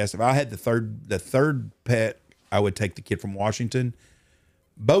second best. If I had the third pet, I would take the kid from Washington.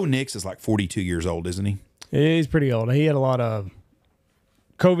 Bo Nix is like 42 years old, isn't he? He's pretty old. He had a lot of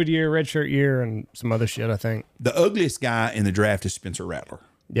COVID year, redshirt year, and some other shit, I think. The ugliest guy in the draft is Spencer Rattler.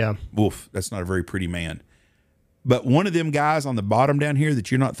 Yeah. Woof, that's not a very pretty man. But one of them guys on the bottom down here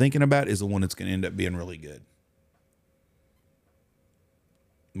that you're not thinking about is the one that's going to end up being really good.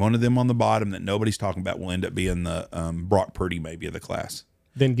 One of them on the bottom that nobody's talking about will end up being the Brock Purdy maybe of the class.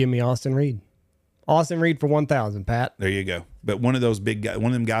 Then give me Austin Reed. Austin Reed for 1,000, Pat. There you go. But one of those big guys, one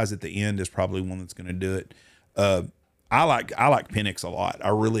of them guys at the end is probably one that's going to do it. I like Penix a lot. I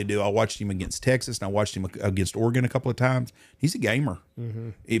really do. I watched him against Texas and I watched him against Oregon a couple of times. He's a gamer.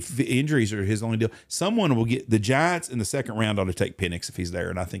 If injuries are his only deal, someone will get the Giants in the second round ought to take Penix if he's there,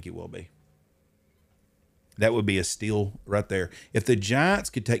 and I think it will be. That would be a steal right there. If the Giants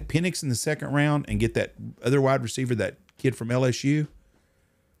could take Penix in the second round and get that other wide receiver, that kid from LSU,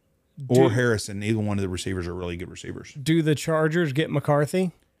 or Harrison, either one of the receivers are really good receivers. Do the Chargers get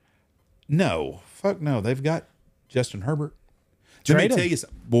McCarthy? No. Fuck no. They've got Justin Herbert. Trade Let me him. tell you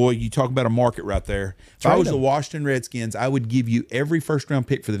something. Boy, you talk about a market right there. If I Trade was the him. Washington Redskins, I would give you every first-round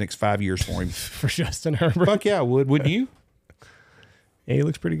pick for the next 5 years for him. For Justin Herbert? Fuck yeah, I would. Wouldn't you? Yeah, he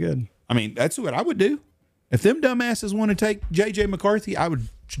looks pretty good. I mean, that's what I would do. If them dumbasses want to take J.J. McCarthy, I would,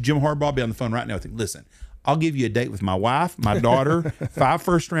 Jim Harbaugh, be on the phone right now with him. Listen, I'll give you a date with my wife, my daughter, 5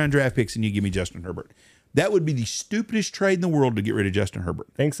 first-round draft picks, and you give me Justin Herbert. That would be the stupidest trade in the world to get rid of Justin Herbert.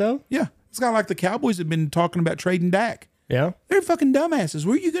 Think so? Yeah. It's kind of like the Cowboys have been talking about trading Dak. Yeah. They're fucking dumbasses.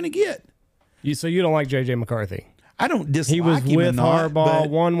 Where are you going to get? So you don't like J.J. McCarthy? I don't dislike He was him with or not, Harbaugh, but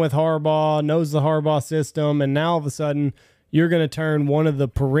won with Harbaugh, knows the Harbaugh system, and now all of a sudden you're going to turn one of the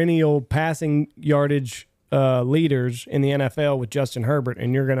perennial passing yardage leaders in the NFL with Justin Herbert,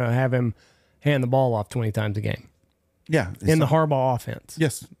 and you're going to have him hand the ball off 20 times a game. Yeah. In the Harbaugh offense.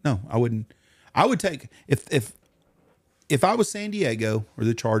 Yes. No, I wouldn't. I would take if I was San Diego or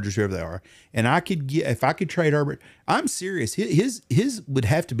the Chargers, whoever they are, and if I could trade Herbert, I'm serious. His would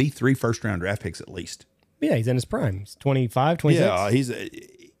have to be 3 first-round draft picks at least. Yeah, he's in his prime. He's 25, 26. Yeah,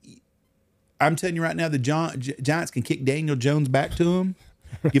 I'm telling you right now, the Giants can kick Daniel Jones back to him,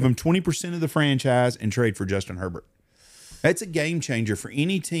 give him 20% of the franchise, and trade for Justin Herbert. That's a game changer for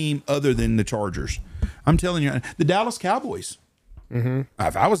any team other than the Chargers. I'm telling you, the Dallas Cowboys.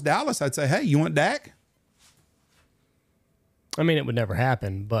 If I was Dallas, I'd say, hey, you want Dak? I mean, it would never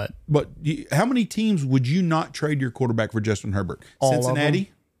happen, but How many teams would you not trade your quarterback for Justin Herbert? all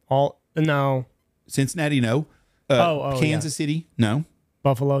Cincinnati? of them. No. Cincinnati, no. Kansas City, no.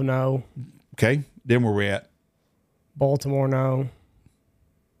 Buffalo, no. Okay, then where we at? Baltimore, no.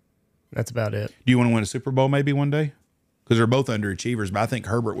 That's about it. Do you want to win a Super Bowl maybe one day? Because they're both underachievers, but I think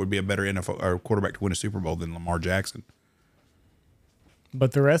Herbert would be a better NFL or quarterback to win a Super Bowl than Lamar Jackson.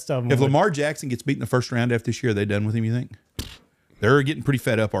 But the rest of them. If Lamar Jackson gets beat in the first round after this year, are they done with him, you think? They're getting pretty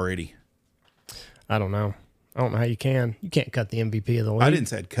fed up already. I don't know. I don't know how you can. You can't cut the MVP of the league. I didn't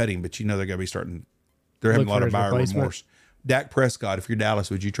say I'd cut him, but they're going to be starting. They're having a lot of buyer remorse. Dak Prescott, if you're Dallas,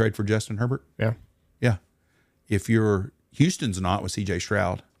 would you trade for Justin Herbert? Yeah. Yeah. If you're Houston's not with C.J.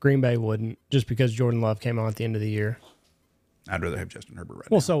 Stroud. Green Bay wouldn't, just because Jordan Love came on at the end of the year. I'd rather have Justin Herbert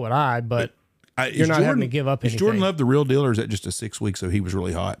right now. Well, so would I, but you're not having to give up anything. Is Jordan Love the real deal, or is that just a 6 weeks so he was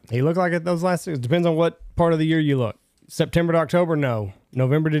really hot? He looked like it those last 6. Depends on what part of the year you look. September to October, no.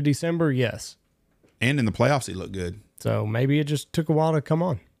 November to December, yes. And in the playoffs, he looked good. So maybe it just took a while to come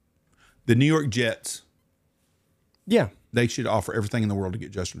on. The New York Jets. Yeah. They should offer everything in the world to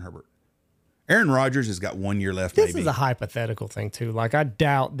get Justin Herbert. Aaron Rodgers has got 1 year left. This is a hypothetical thing, too. Like, I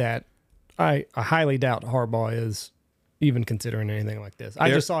doubt that. I highly doubt Harbaugh is even considering anything like this. I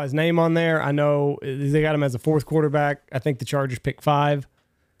just saw his name on there. I know they got him as a 4th quarterback. I think the Chargers picked 5.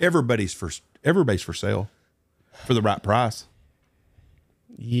 Everybody's for sale for the right price.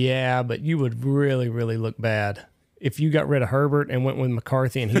 Yeah, but you would really, really look bad if you got rid of Herbert and went with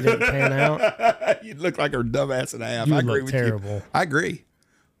McCarthy and he didn't pan out. You'd look like a dumbass and a half. You I would agree look with terrible. you. I agree.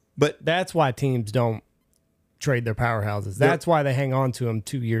 But that's why teams don't trade their powerhouses. That's why they hang on to them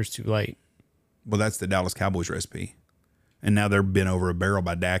 2 years too late. Well, that's the Dallas Cowboys recipe. And now they're bent over a barrel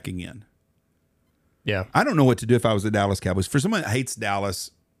by Dak again. Yeah. I don't know what to do if I was the Dallas Cowboys. For someone that hates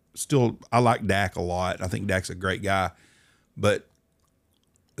Dallas, still, I like Dak a lot. I think Dak's a great guy. But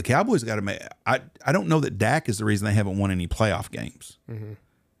the Cowboys got to make – I don't know that Dak is the reason they haven't won any playoff games. Mm-hmm.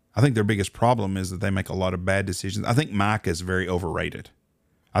 I think their biggest problem is that they make a lot of bad decisions. I think Micah is very overrated.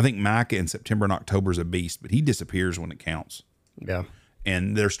 I think Micah in September and October is a beast, but he disappears when it counts. Yeah.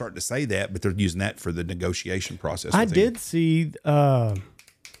 And they're starting to say that, but they're using that for the negotiation process. I did see, I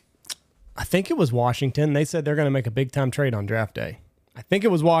think it was Washington. They said they're going to make a big-time trade on draft day. I think it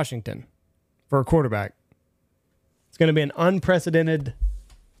was Washington for a quarterback. It's going to be an unprecedented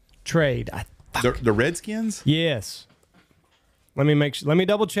trade. The Redskins? Yes. Let me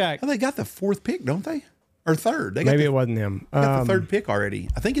double check. Oh, they got the 4th pick, don't they? Or 3rd? Maybe it wasn't him. They got the 3rd pick already.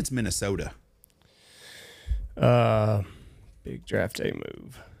 I think it's Minnesota. Big draft day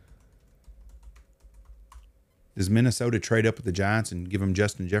move. Does Minnesota trade up with the Giants and give them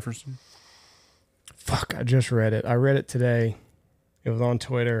Justin Jefferson? Fuck, I just read it. I read it today. It was on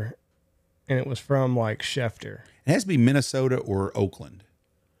Twitter, and it was from, like, Schefter. It has to be Minnesota or Oakland.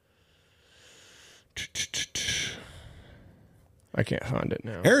 I can't find it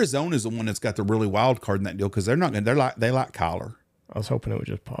now. Arizona's the one that's got the really wild card in that deal because they're not going. They like Kyler. I was hoping it would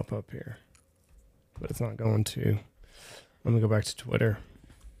just pop up here, but it's not going to. Let me go back to Twitter.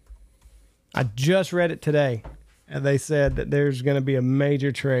 I just read it today, and they said that there's going to be a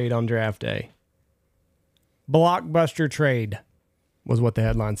major trade on draft day. Blockbuster trade was what the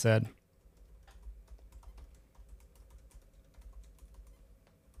headline said.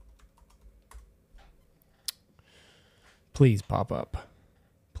 Please pop up.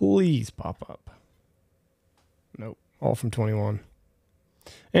 Please pop up. Nope. All from 21.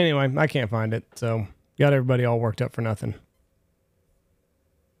 Anyway, I can't find it, so got everybody all worked up for nothing.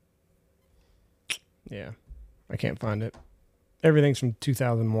 Yeah, I can't find it. Everything's from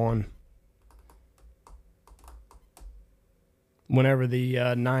 2001. Whenever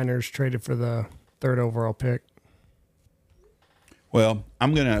the Niners traded for the 3rd overall pick. Well,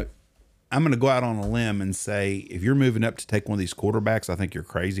 I'm gonna go out on a limb and say if you're moving up to take one of these quarterbacks, I think you're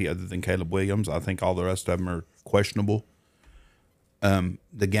crazy. Other than Caleb Williams, I think all the rest of them are questionable.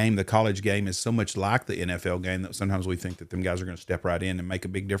 The college game is so much like the NFL game that sometimes we think that them guys are going to step right in and make a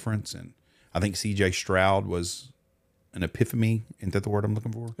big difference. And I think C.J. Stroud was an epiphany. Isn't that the word I'm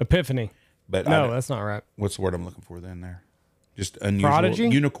looking for? Epiphany. But no, that's not right. What's the word I'm looking for then there? Just unusual. Prodigy?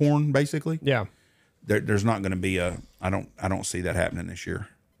 Unicorn, basically. Yeah. There's not going to be I don't see that happening this year.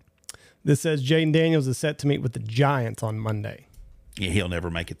 This says Jaden Daniels is set to meet with the Giants on Monday. Yeah, he'll never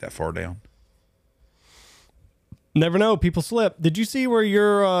make it that far down. Never know. People slip. Did you see where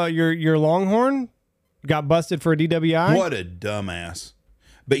your Longhorn got busted for a DWI? What a dumbass.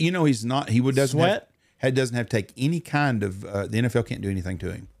 But you know he's not. He doesn't Sweat? doesn't have to take any kind of. The NFL can't do anything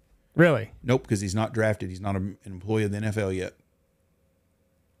to him. Really? Nope, because he's not drafted. He's not an employee of the NFL yet.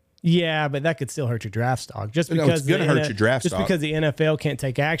 Yeah, but that could still hurt your draft stock. Just because it's going to hurt your draft just stock. because the NFL can't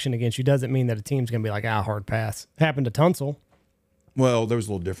take action against you doesn't mean that a team's going to be like, hard pass. Happened to Tunsil. Well, there was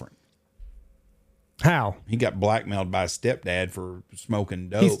a little different. How? He got blackmailed by his stepdad for smoking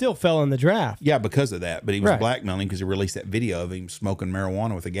dope. He still fell in the draft. Yeah, because of that. But he was Right. blackmailing because he released that video of him smoking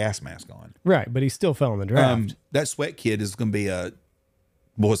marijuana with a gas mask on. Right, but he still fell in the draft. That Sweat kid is going to be a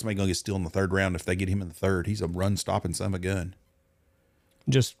boy. Somebody going to get still in the third round if they get him in the third. He's a run stopping son of a gun.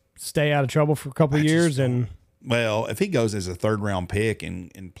 Just stay out of trouble for a couple years and. Well, if he goes as a third round pick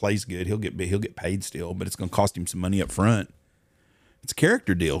and plays good, he'll get paid still, but it's going to cost him some money up front. It's a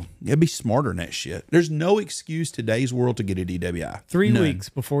character deal. You gotta be smarter than that shit. There's no excuse today's world to get a DWI. 3 None. weeks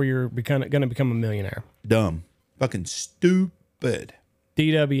before you're going to become a millionaire. Dumb. Fucking stupid.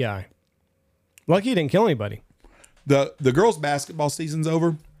 DWI. Lucky he didn't kill anybody. The girls' basketball season's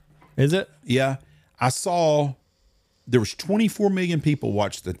over. Is it? Yeah. I saw there was 24 million people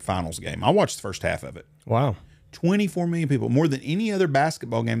watched the finals game. I watched the first half of it. Wow. 24 million people. More than any other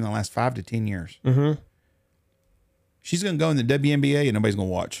basketball game in the last 5 to 10 years. Mm-hmm. She's going to go in the WNBA and nobody's going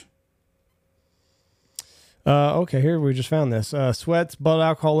to watch. Okay, here we just found this. Sweat's blood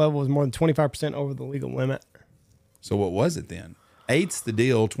alcohol level was more than 25% over the legal limit. So what was it then? 8's the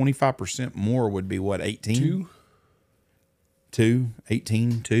deal. 25% more would be what, 18? 2?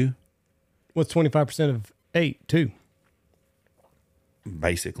 18, 2? What's 25% of 8? 2.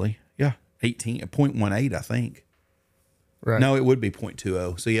 Basically. Yeah. 18, 0.18, I think. Right. No, it would be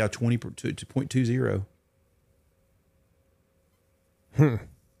 0.20. So yeah, 20 to 0.20.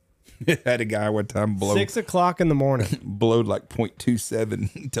 Had a guy one time blow 6 o'clock in the morning. blowed like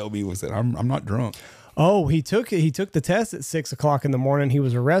 0.27. He told me he was I'm not drunk. Oh, he took the test at 6 o'clock in the morning. He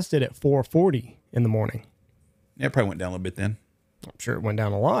was arrested at 4:40 in the morning. Yeah, it probably went down a little bit then. I'm sure it went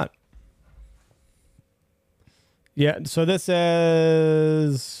down a lot. Yeah, so this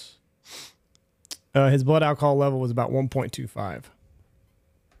says his blood alcohol level was about 1.25.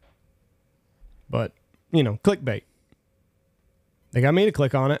 But, clickbait. They got me to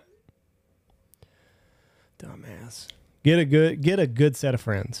click on it. Dumbass. Get a good set of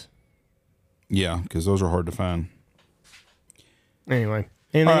friends. Yeah, because those are hard to find. Anyway,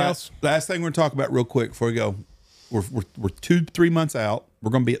 anything else? Last thing we're going to talk about real quick before we go. We're 2-3 months out.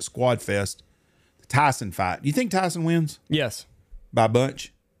 We're going to be at Squad Fest. The Tyson fight. Do you think Tyson wins Yes. by a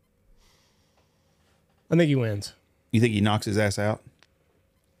bunch? I think he wins. You think he knocks his ass out?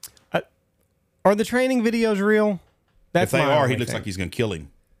 Are the training videos real? If they are, he looks like he's going to kill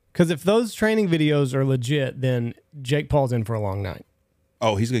him. Because if those training videos are legit, then Jake Paul's in for a long night.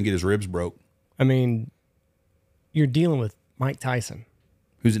 Oh, he's going to get his ribs broke. I mean, you're dealing with Mike Tyson.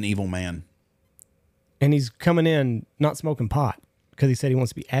 Who's an evil man. And he's coming in not smoking pot because he said he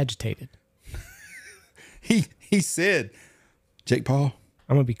wants to be agitated. He said, Jake Paul,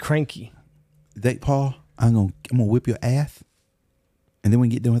 I'm going to be cranky. Jake Paul, I'm gonna whip your ass. And then when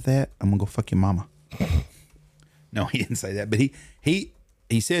you get done with that, I'm going to go fuck your mama. No, he didn't say that. But he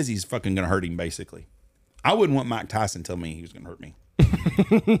says he's fucking going to hurt him, basically. I wouldn't want Mike Tyson tell me he was going to hurt me.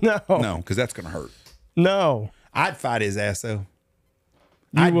 No, because that's going to hurt. No. I'd fight his ass, though.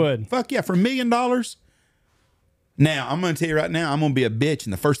 You would. Fuck yeah, for $1 million. Now, I'm going to tell you right now, I'm going to be a bitch,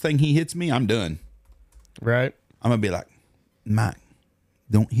 and the first thing he hits me, I'm done. Right. I'm going to be like, Mike,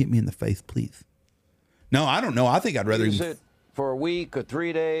 don't hit me in the face, please. No, I don't know. I think I'd rather... Use it for a week or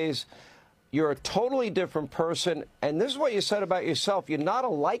 3 days. You're a totally different person, and this is what you said about yourself. You're not a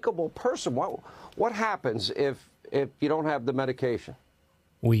likable person. What happens if you don't have the medication?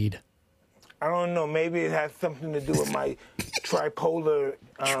 Weed. I don't know. Maybe it has something to do with my tripolar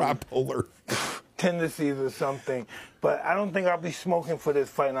tendencies or something. But I don't think I'll be smoking for this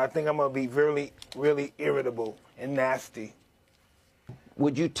fight, and I think I'm going to be really, really irritable and nasty.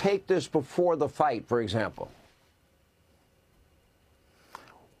 Would you take this before the fight, for example?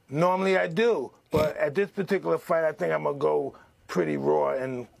 Normally I do, but at this particular fight, I think I'm going to go pretty raw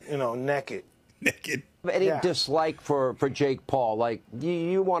and, naked. Naked. Any dislike for Jake Paul? Like,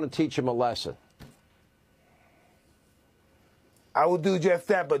 you want to teach him a lesson? I will do just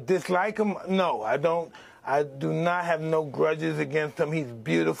that, but dislike him? No, I don't. I do not have no grudges against him. He's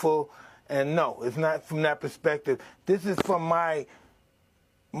beautiful, and no, it's not from that perspective. This is from my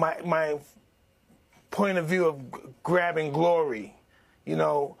point of view of grabbing glory.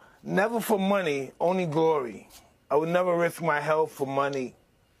 Never for money, only glory. I would never risk my health for money.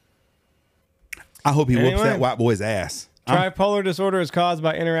 I hope he whoops Anyway. that white boy's ass. Tripolar disorder is caused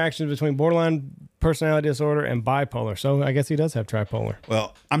by interactions between borderline personality disorder and bipolar. So I guess he does have tripolar.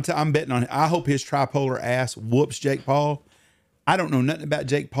 Well, I'm betting on it. I hope his tripolar ass whoops Jake Paul. I don't know nothing about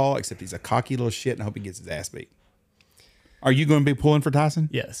Jake Paul except he's a cocky little shit, and I hope he gets his ass beat. Are you going to be pulling for Tyson?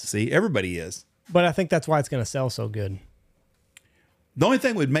 Yes. See, everybody is. But I think that's why it's going to sell so good. The only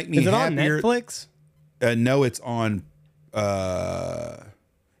thing would make me Is it happier. on Netflix? No, it's on.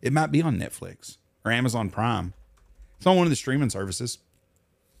 It might be on Netflix or Amazon Prime. It's on one of the streaming services.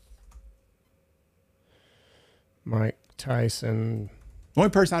 Mike Tyson. The only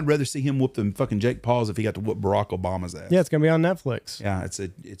person I'd rather see him whoop than fucking Jake Paul is if he got to whoop Barack Obama's ass. Yeah, it's going to be on Netflix. Yeah,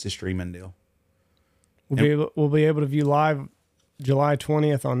 it's a streaming deal. We'll be able to view live July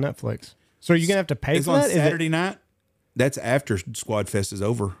 20th on Netflix. So are you going to have to pay It's for on that? Saturday night. That's after Squad Fest is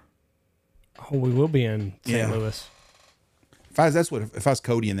over. Oh, we will be in St. Yeah. Louis. If I was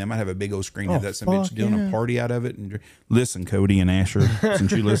Cody and them, I'd have a big old screen of that some bitch fuck doing yeah. a party out of it. And listen, Cody and Asher,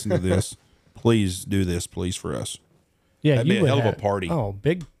 since you listen to this, please do this, please, for us. Yeah, That'd you be a would hell of a have- party. Oh,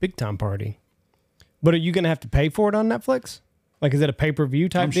 big time party. But are you going to have to pay for it on Netflix? Like, is it a pay-per-view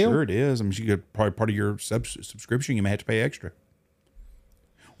type I'm deal? sure it is. I'm sure you could probably part of your subscription. You may have to pay extra.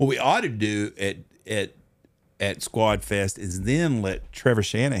 What we ought to do at Squad Fest is then let Trevor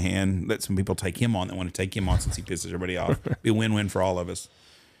Shanahan let some people take him on that want to take him on since he pisses everybody off. Be a win-win for all of us.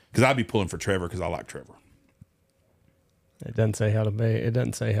 Because I'd be pulling for Trevor because I like Trevor. It doesn't say how to pay. It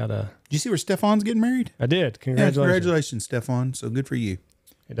doesn't say how to. Did you see where Stefan's getting married? I did. Yeah, Congratulations. congratulations, Stefan. So good for you.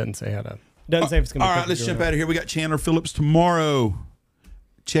 It doesn't say how to. It doesn't say if it's going to be. All right, let's jump out of here. We got Chandler Phillips tomorrow.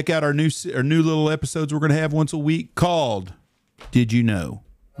 Check out our new little episodes we're going to have once a week called Did You Know?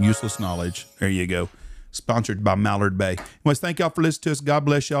 Useless Knowledge. There you go. Sponsored by Mallard Bay. Anyways, thank y'all for listening to us. God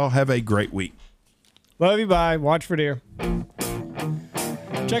bless y'all. Have a great week. Love you. Bye. Watch for deer.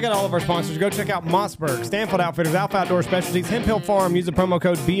 Check out all of our sponsors. Go check out Mossberg, Stanfield Outfitters, Alpha Outdoor Specialties, Hemp Hill Farm. Use the promo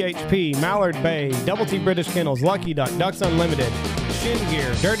code BHP. Mallard Bay, Double T British Kennels, Lucky Duck, Ducks Unlimited, Shin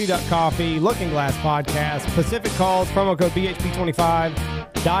Gear, Dirty Duck Coffee, Looking Glass Podcast, Pacific Calls, promo code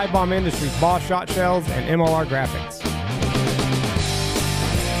BHP25, Dive Bomb Industries, Boss Shot Shells, and MLR Graphics.